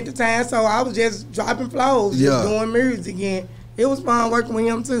signed at the time, so I was just dropping flows, just doing music, and it was fun working with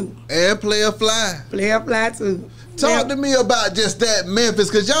him too. And Player Fly. Player Fly too. Talk to me about just that Memphis,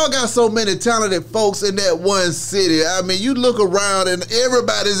 because y'all got so many talented folks in that one city. I mean, you look around and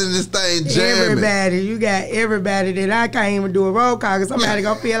everybody's in this thing jamming. Everybody. You got everybody that I can't even do a roll call because somebody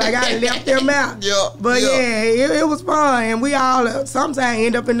gonna feel like I left them out. But it was fun, and we all sometimes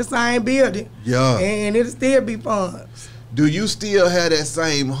end up in the same building. Yeah. And it'll still be fun. Do you still have that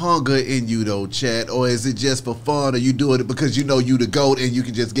same hunger in you though, Chat, or is it just for fun, or you doing it because you know you the GOAT and you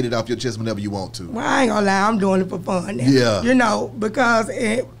can just get it off your chest whenever you want to? Well, I ain't gonna lie, I'm doing it for fun now. Yeah. You know, because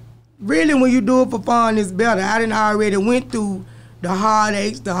really when you do it for fun, it's better. I done already went through the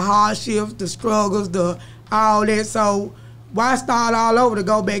heartaches, the hardships, the struggles, all that, so why start all over to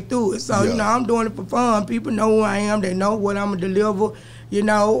go back through it? So, you know, I'm doing it for fun. People know who I am. They know what I'm gonna deliver, you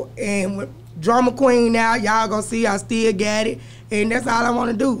know, and with Drama Queen now, y'all gonna see I still got it, and that's all I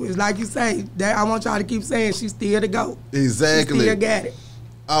want to do. Is like you say, that I want y'all to keep saying she's still the GOAT. Exactly. She still got it.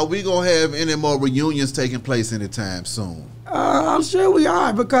 Are we gonna have any more reunions taking place anytime soon? I'm sure we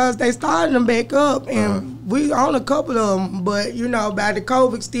are, because they started them back up, and we own a couple of them. But you know, by the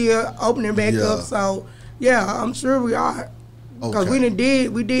COVID still opening back up, so yeah, I'm sure we are. Because we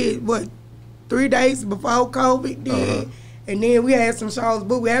did what, 3 days before COVID did. And then we had some shows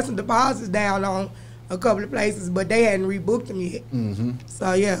booked. We had some deposits down on a couple of places, but they hadn't rebooked them yet.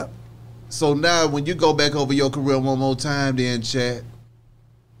 So, yeah. So now when you go back over your career one more time then, Chat,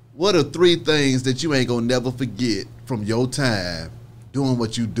 what are 3 things that you ain't going to never forget from your time doing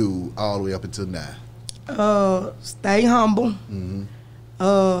what you do all the way up until now? Stay humble.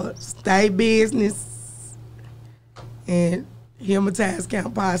 Stay business. And Hypnotized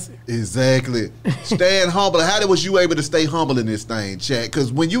Camp Posse. Exactly. Staying humble. How was you able to stay humble in this thing, Chat?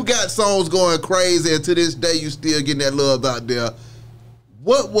 Because when you got songs going crazy and to this day you still getting that love out there,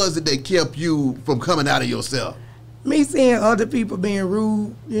 what was it that kept you from coming out of yourself? Me seeing other people being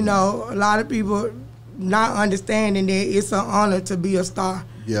rude, you know, a lot of people not understanding that it's an honor to be a star.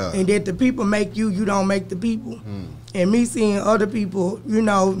 Yeah. And that the people make you, you don't make the people. And me seeing other people, you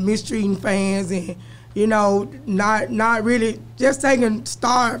know, mistreating fans and, you know, not really just taking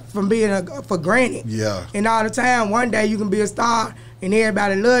star from being for granted. Yeah. And all the time, one day you can be a star and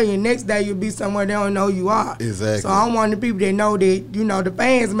everybody love you, and next day you'll be somewhere they don't know who you are. Exactly. So I'm one of the people that know that, you know, the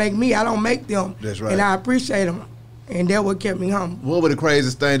fans make me, I don't make them. That's right. And I appreciate them. And that's what kept me humble. What were the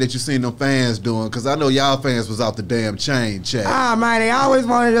craziest thing that you seen them fans doing? Because I know y'all fans was off the damn chain, Chat. Man, they always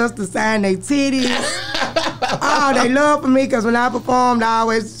wanted us to sign their titties. They love for me because when I performed, I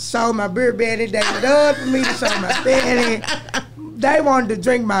always showed my beer belly. They loved for me to show my belly. They wanted to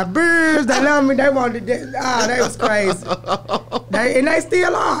drink my beers. They loved me. They wanted to, they was crazy. And they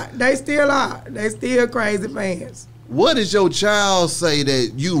still are. They still are. They still crazy fans. What does your child say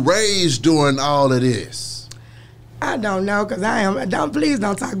that you raised during all of this? I don't know, because please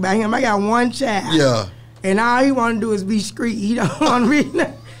don't talk about him. I got one child. Yeah. And all he want to do is be street. He don't want to read.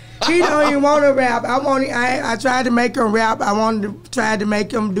 He don't even want to rap. I tried to make him rap. I wanted to try to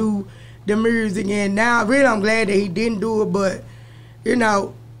make him do the music. And now, really, I'm glad that he didn't do it. But, you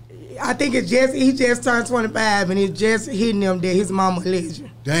know, I think he just turned 25, and it's just hitting him that his mama a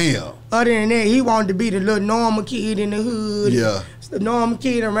legend. Damn. Other than that, he wanted to be the little normal kid in the hood. Yeah. The normal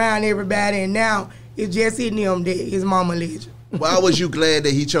kid around everybody. And now, it's just hitting him that his mama a legend. Why was you glad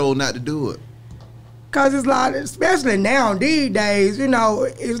that he chose not to do it? Because it's like, especially now, these days, you know,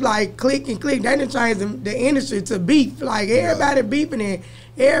 it's like click and click. They done changed the industry to beef. Like, everybody beefing and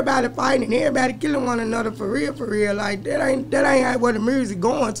everybody fighting and everybody killing one another for real. Like, that ain't where the music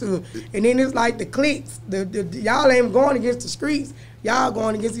going to. And then it's like the cliques. Y'all ain't going against the streets. Y'all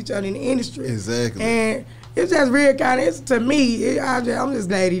going against each other in the industry. Exactly. And it's just real kind of, to me, I'm just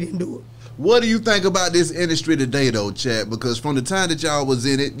glad he didn't do it. What do you think about this industry today, though, Chat? Because from the time that y'all was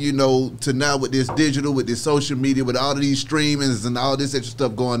in it, you know, to now with this digital, with this social media, with all of these streamings and all this extra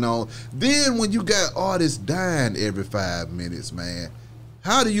stuff going on, then when you got artists dying every 5 minutes, man,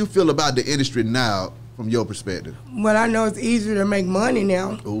 how do you feel about the industry now from your perspective? Well, I know it's easier to make money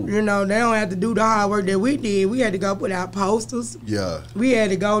now. Ooh. You know, they don't have to do the hard work that we did. We had to go put out posters. Yeah. We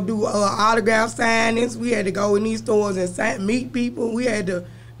had to go do autograph signings. We had to go in these stores and meet people. We had to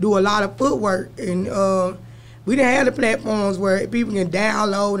do a lot of footwork, and we didn't have the platforms where people can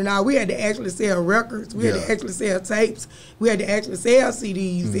download and all. We had to actually sell records. We had to actually sell tapes. We had to actually sell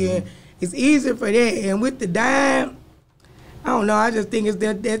CDs, and it's easier for that. And with the dime, I don't know, I just think it's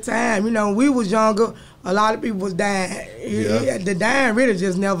that time. You know, when we was younger, a lot of people was dying. Yeah. The dying really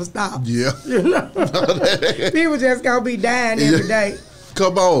just never stopped. Yeah. You know? People just gonna be dying every day.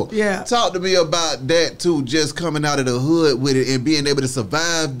 Come on. Yeah. Talk to me about that, too, just coming out of the hood with it and being able to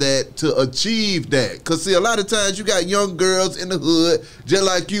survive that to achieve that. Because, see, a lot of times you got young girls in the hood, just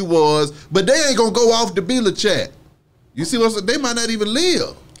like you was, but they ain't going to go off to be a Chat. You see what I'm saying? They might not even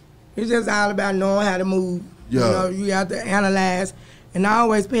live. It's just all about knowing how to move. Yeah. You know, you have to analyze and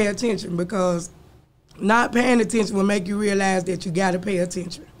always pay attention, because not paying attention will make you realize that you got to pay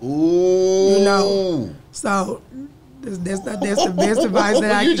attention. Ooh. You know? So that's the best advice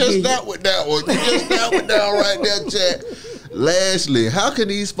that I can give you. You just not with that one. You just not with that one right there, Chat. Lastly, how can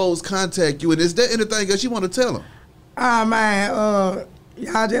these folks contact you? And is there anything else you want to tell them? Man,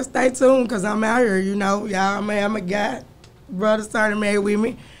 y'all just stay tuned, because I'm out here, you know. Y'all, man, I'm a guy. Brother started married with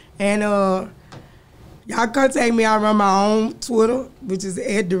me. And y'all contact me. I run my own Twitter, which is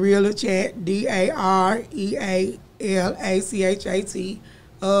 @DaRealChat, DaRealACHAT.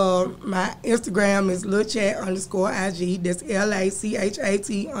 My Instagram is LilChat_IG. That's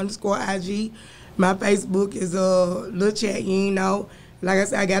LACHAT_IG. My Facebook is LilChat. You know, like I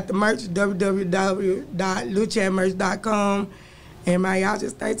said, I got the merch, www.lilchatmerch.com. And man, y'all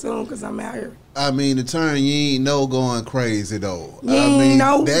just stay tuned because I'm out here. I mean, the term you ain't no going crazy though. You I mean,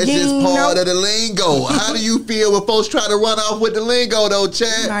 know, that's you just part know. of the lingo. How do you feel when folks try to run off with the lingo though,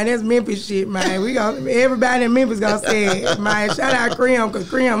 Chad? Man, that's Memphis shit, man. Everybody in Memphis gonna say it. Man, shout out Cream, because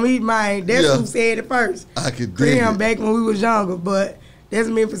Cream, that's who said it first. I could dig Cream it. back when we was younger, but that's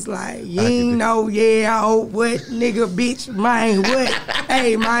Memphis like, you ain't know, yeah, oh, what, nigga, bitch, man, what?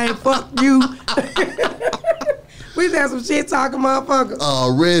 Hey, man, fuck you. We just had some shit talking motherfuckers.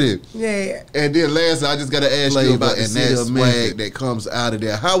 Already. Yeah. And then lastly, I just got to ask you about and the that city of swag Memphis that comes out of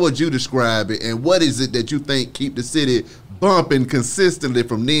there. How would you describe it, and what is it that you think keep the city bumping consistently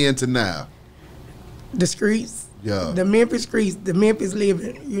from then to now? The streets. Yeah. The Memphis streets, the Memphis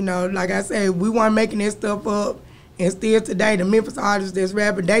living. You know, like I said, we weren't making that stuff up. And still today, the Memphis artists that's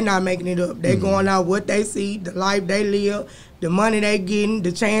rapping, they not making it up. They going out what they see, the life they live, the money they getting,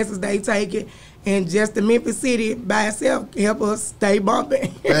 the chances they taking. And just the Memphis city by itself help us stay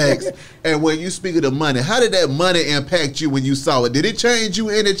bumping. Thanks. And when you speak of the money, how did that money impact you when you saw it? Did it change you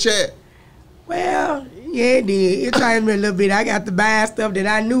in the chat? Well, yeah, it did. It changed me a little bit. I got to buy stuff that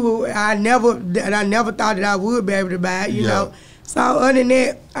I knew I never thought that I would be able to buy, you know. So other than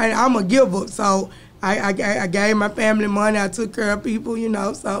that, I'm a giver. So I gave my family money. I took care of people, you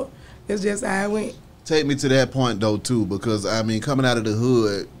know. So it's just how it went. Take me to that point, though, too, because, I mean, coming out of the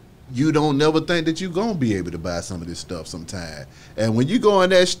hood, you don't never think that you're going to be able to buy some of this stuff sometime. And when you go in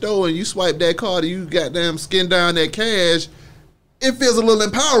that store and you swipe that card and you goddamn skin down that cash, it feels a little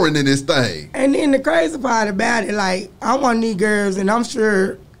empowering in this thing. And then the crazy part about it, like, I'm one of these girls, and I'm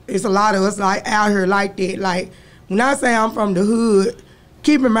sure it's a lot of us like out here like that. Like, when I say I'm from the hood,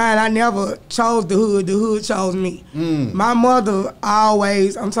 keep in mind I never chose the hood chose me. My mother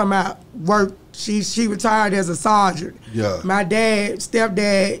always, I'm talking about work. She retired as a sergeant. Yeah. My dad,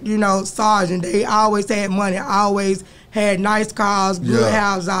 stepdad, you know, sergeant. They always had money. Always had nice cars, good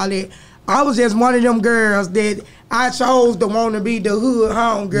house, all that. I was just one of them girls that I chose to want to be the hood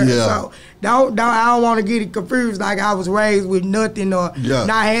home girl. Yeah. So I don't want to get it confused like I was raised with nothing or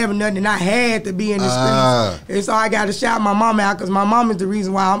not having nothing. I had to be in the streets. And so I got to shout my mom out because my mom is the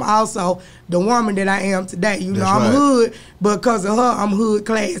reason why I'm also the woman that I am today. You know, I'm hood, but because of her, I'm hood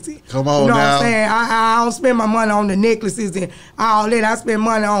classy. Come on now. You know now. what I'm saying? I don't spend my money on the necklaces and all that. I spend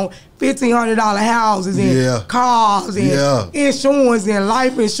money on $1,500 houses and cars and insurance and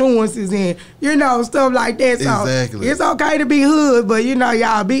life insurances and, you know, stuff like that. So it's okay to be hood, but, you know,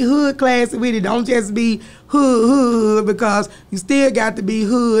 y'all be hood classy with it. Don't just be hood because you still got to be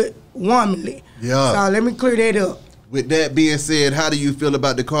hood womanly. Yeah. So let me clear that up. With that being said, how do you feel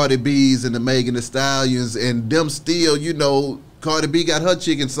about the Cardi B's and the Megan Thee Stallions and them still, you know, Cardi B got her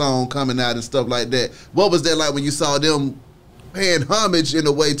chicken song coming out and stuff like that. What was that like when you saw them paying homage in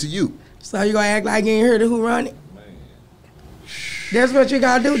a way to you? So you gonna act like you ain't heard of Who Run It? That's what you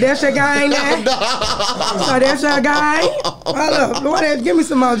gotta do. That's your guy, ain't that? So that's your guy. Hold up, Lord, give me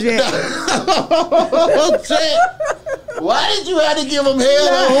some more Jack. Why did you have to give him hell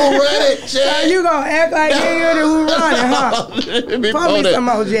on Who Run It, Chad? So you gonna act like you ain't heard of Who Run It, huh? Put me some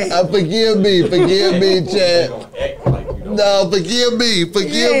more Jack. Forgive me, Chad. No, forgive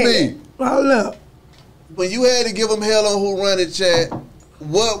me. Hold up. When you had to give him hell on Who Run It, Chad,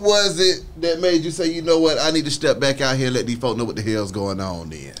 what was it that made you say, you know what, I need to step back out here and let these folk know what the hell's going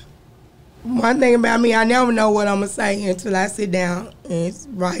on then? One thing about me, I never know what I'm going to say until I sit down and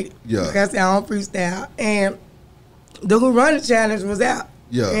write it. Yeah. Like I said, I don't freestyle. And the Who Run It challenge was out.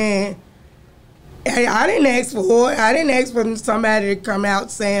 Yeah. And I didn't ask for it. I didn't ask for somebody to come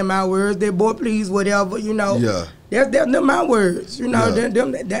out saying my words. That boy, please, whatever, you know. Yeah. They're my words, you know. Yeah.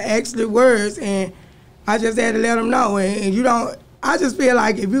 They're actually words. And I just had to let them know. And you don't, I just feel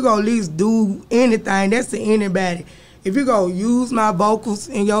like if you go at least do anything, that's to anybody. If you go use my vocals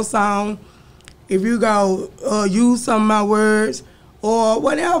in your song, if you go use some of my words or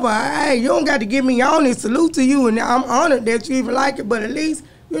whatever, hey, you don't got to give me on it. Salute to you, and I'm honored that you even like it, but at least,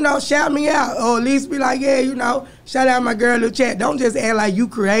 you know, shout me out, or at least be like, yeah, you know, shout out my girl Lil Chat. Don't just act like you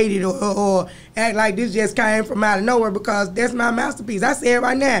created or act like this just came from out of nowhere, because that's my masterpiece. I say it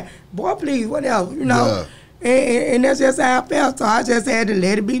right now, boy, please, whatever, you know. Yeah. And that's just how I felt, so I just had to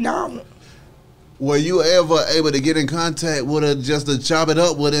let it be known. Were you ever able to get in contact with her just to chop it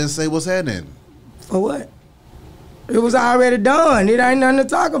up with her and say what's happening? For what? It was already done. It ain't nothing to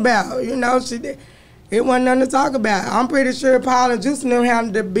talk about. You know, it wasn't nothing to talk about. I'm pretty sure Paul and Juice them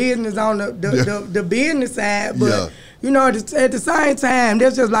handled the business on the business side, but you know, at the same time,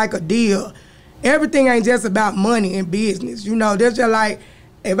 that's just like a deal. Everything ain't just about money and business. You know, that's just like,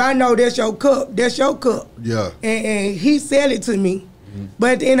 if I know that's your cup, that's your cup. Yeah. And he sell it to me.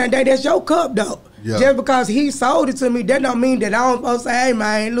 But at the end of the day, that's your cup, though. Yeah. Just because he sold it to me, that don't mean that I'm supposed to say, hey,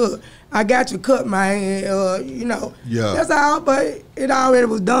 man, look, I got you cut, man. You know. Yeah. That's how, but it already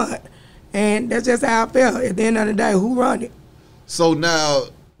was done. And that's just how I felt. At the end of the day, who run it? So now,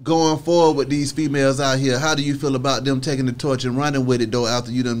 going forward with these females out here, how do you feel about them taking the torch and running with it, though,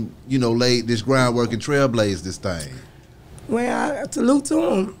 after you done, laid this groundwork and trailblazed this thing? Well, I salute to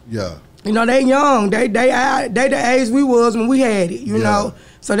them. Yeah. You know, they young. They the age we was when we had it, you know.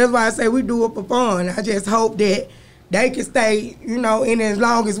 So that's why I say we do it for fun. I just hope that they can stay, in as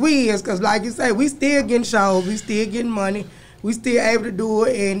long as we is. Because like you say, we still getting shows. We still getting money. We still able to do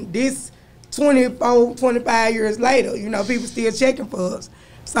it. And this 24, 25 years later, people still checking for us.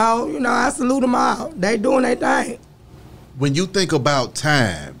 So, I salute them all. They doing their thing. When you think about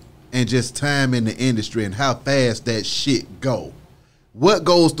time and just time in the industry and how fast that shit go, what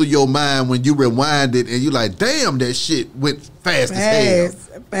goes through your mind when you rewind it and you like, damn, that shit went fast as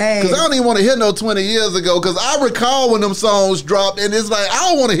hell? Because I don't even want to hear no 20 years ago, because I recall when them songs dropped and it's like, I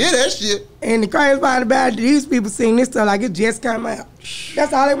don't want to hear that shit. And the crazy part about it, these people sing this stuff like it just came out.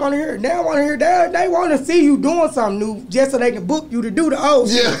 That's all they want to hear. They don't want to hear that. They want to see you doing something new just so they can book you to do the old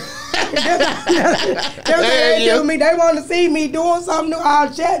shit. That's what they do me. They want to see me doing something new.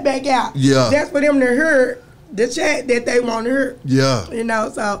 I'll chat back out. Yeah. That's for them to hear the chat that they want to hear. Yeah.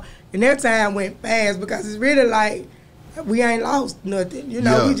 So, and that time went fast because it's really like we ain't lost nothing. We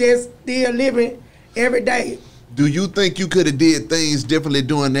just still living every day. Do you think you could have did things differently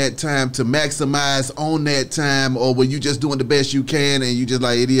during that time to maximize on that time, or were you just doing the best you can and you just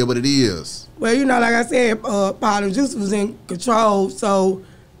like, it is what it is? Well, like I said, Paul and Juice was in control, so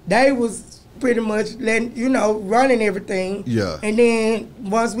they was pretty much letting, running everything. Yeah. And then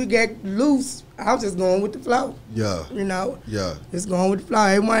once we get loose, I was just going with the flow. Yeah. Yeah. Just going with the flow.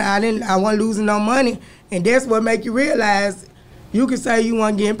 I wasn't losing no money. And that's what make you realize you can say you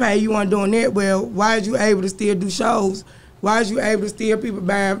weren't getting paid, you weren't doing that. Well, why is you able to still do shows? Why is you able to still people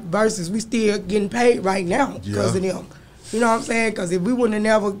buying verses? We still getting paid right now because of them. You know what I'm saying? Because if we wouldn't have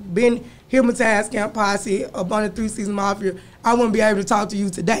never been Hypnotized Camp Posse up on the 3 Seasons Mafia, I wouldn't be able to talk to you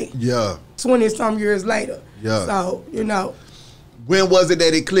today. Yeah. 20-some years later. Yeah. So, When was it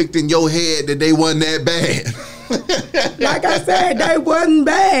that it clicked in your head that they wasn't that bad? Like I said, they wasn't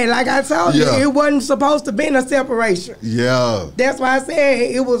bad. Like I told you, it wasn't supposed to be a separation. Yeah. That's why I said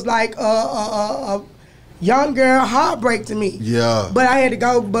it was like a young girl heartbreak to me. Yeah. But I had to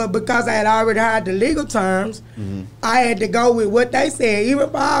go, because I had already had the legal terms, I had to go with what they said. Even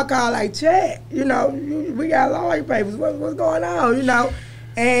Paul called like, Chad, we got lawyer papers. What's going on,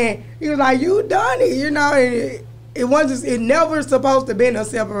 And he was like, you done it, and it wasn't. It never supposed to be a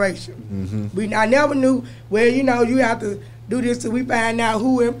separation. I never knew. Well, you have to do this till we find out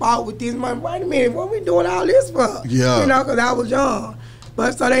who in fault with this money. Wait a minute, what we doing all this for? Yeah. Because I was young,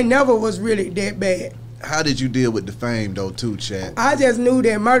 but so they never was really that bad. How did you deal with the fame though, too, Chad? I just knew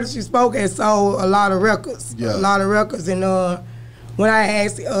that Murder She Spoke had sold a lot of records. Yeah. A lot of records, and when I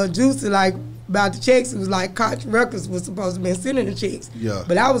asked Juicy about the checks, it was like Koch Records was supposed to be sending the checks. Yeah.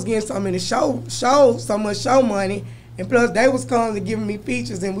 But I was getting so many so much show money, and plus they was constantly giving me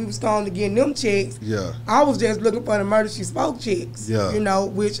features, and we was constantly getting them checks. Yeah. I was just looking for the Murder She Spoke checks. Yeah.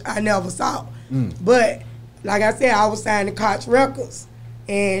 Which I never saw. But like I said, I was signed to Koch Records,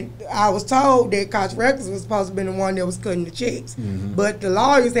 and I was told that Koch Records was supposed to be the one that was cutting the checks. But the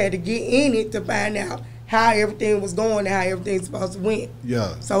lawyers had to get in it to find out how everything was going and how everything's supposed to win.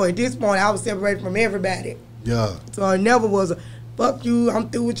 Yeah. So at this point, I was separated from everybody. Yeah. So it never was a, fuck you, I'm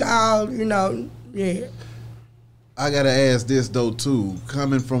through with y'all, yeah. I gotta ask this though too,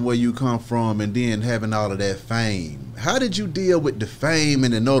 coming from where you come from and then having all of that fame, how did you deal with the fame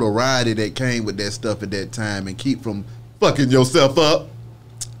and the notoriety that came with that stuff at that time and keep from fucking yourself up?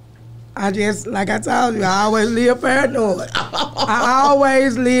 I just, like I told you, I always live paranoid. I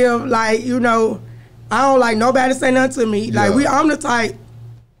always live like, I don't like nobody say nothing to me. Like, I'm the type,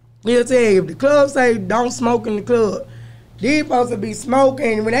 he'll tell you, if the club say don't smoke in the club, these supposed to be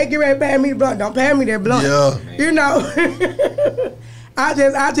smoking. When they get ready to pay me the blunt, don't pay me that blunt. Yeah.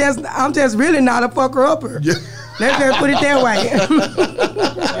 I'm just really not a fucker-upper. Yeah. Let's just put it that way.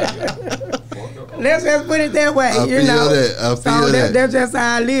 Let's just put it that way. I feel that. I feel that. That's just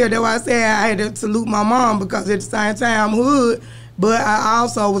how I live. That's why I say I had to salute my mom, because at the same time I'm hood, but I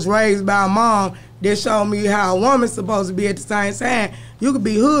also was raised by a mom that showed me how a woman's supposed to be at the same time. You could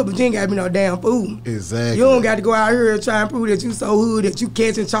be hood, but you ain't got to be no damn fool. Exactly. You don't got to go out here and try and prove that you so hood that you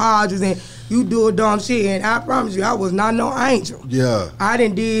catching charges and you do a dumb shit. And I promise you, I was not no angel. Yeah. I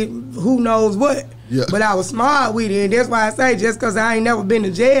done did who knows what. Yeah. But I was smart with it. And that's why I say, just because I ain't never been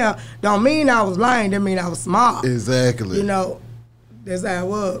to jail don't mean I was lying. That mean I was smart. Exactly. That's how it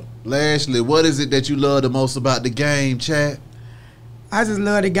was. Lashley, what is it that you love the most about the game, chat? I just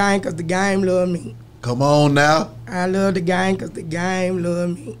love the game because the game love me. Come on now. I love the game because the game love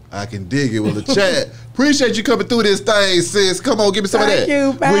me. I can dig it with the chat. Appreciate you coming through this thing, sis. Come on, give me some of that. Thank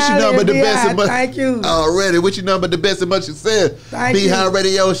you. Wish you number the best and much. Thank you. Already. Wish you number the best and much success. Thank you. Be High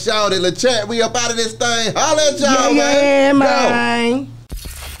Radio, shout it. The chat, we up out of this thing. Holla at y'all, yeah, man. man.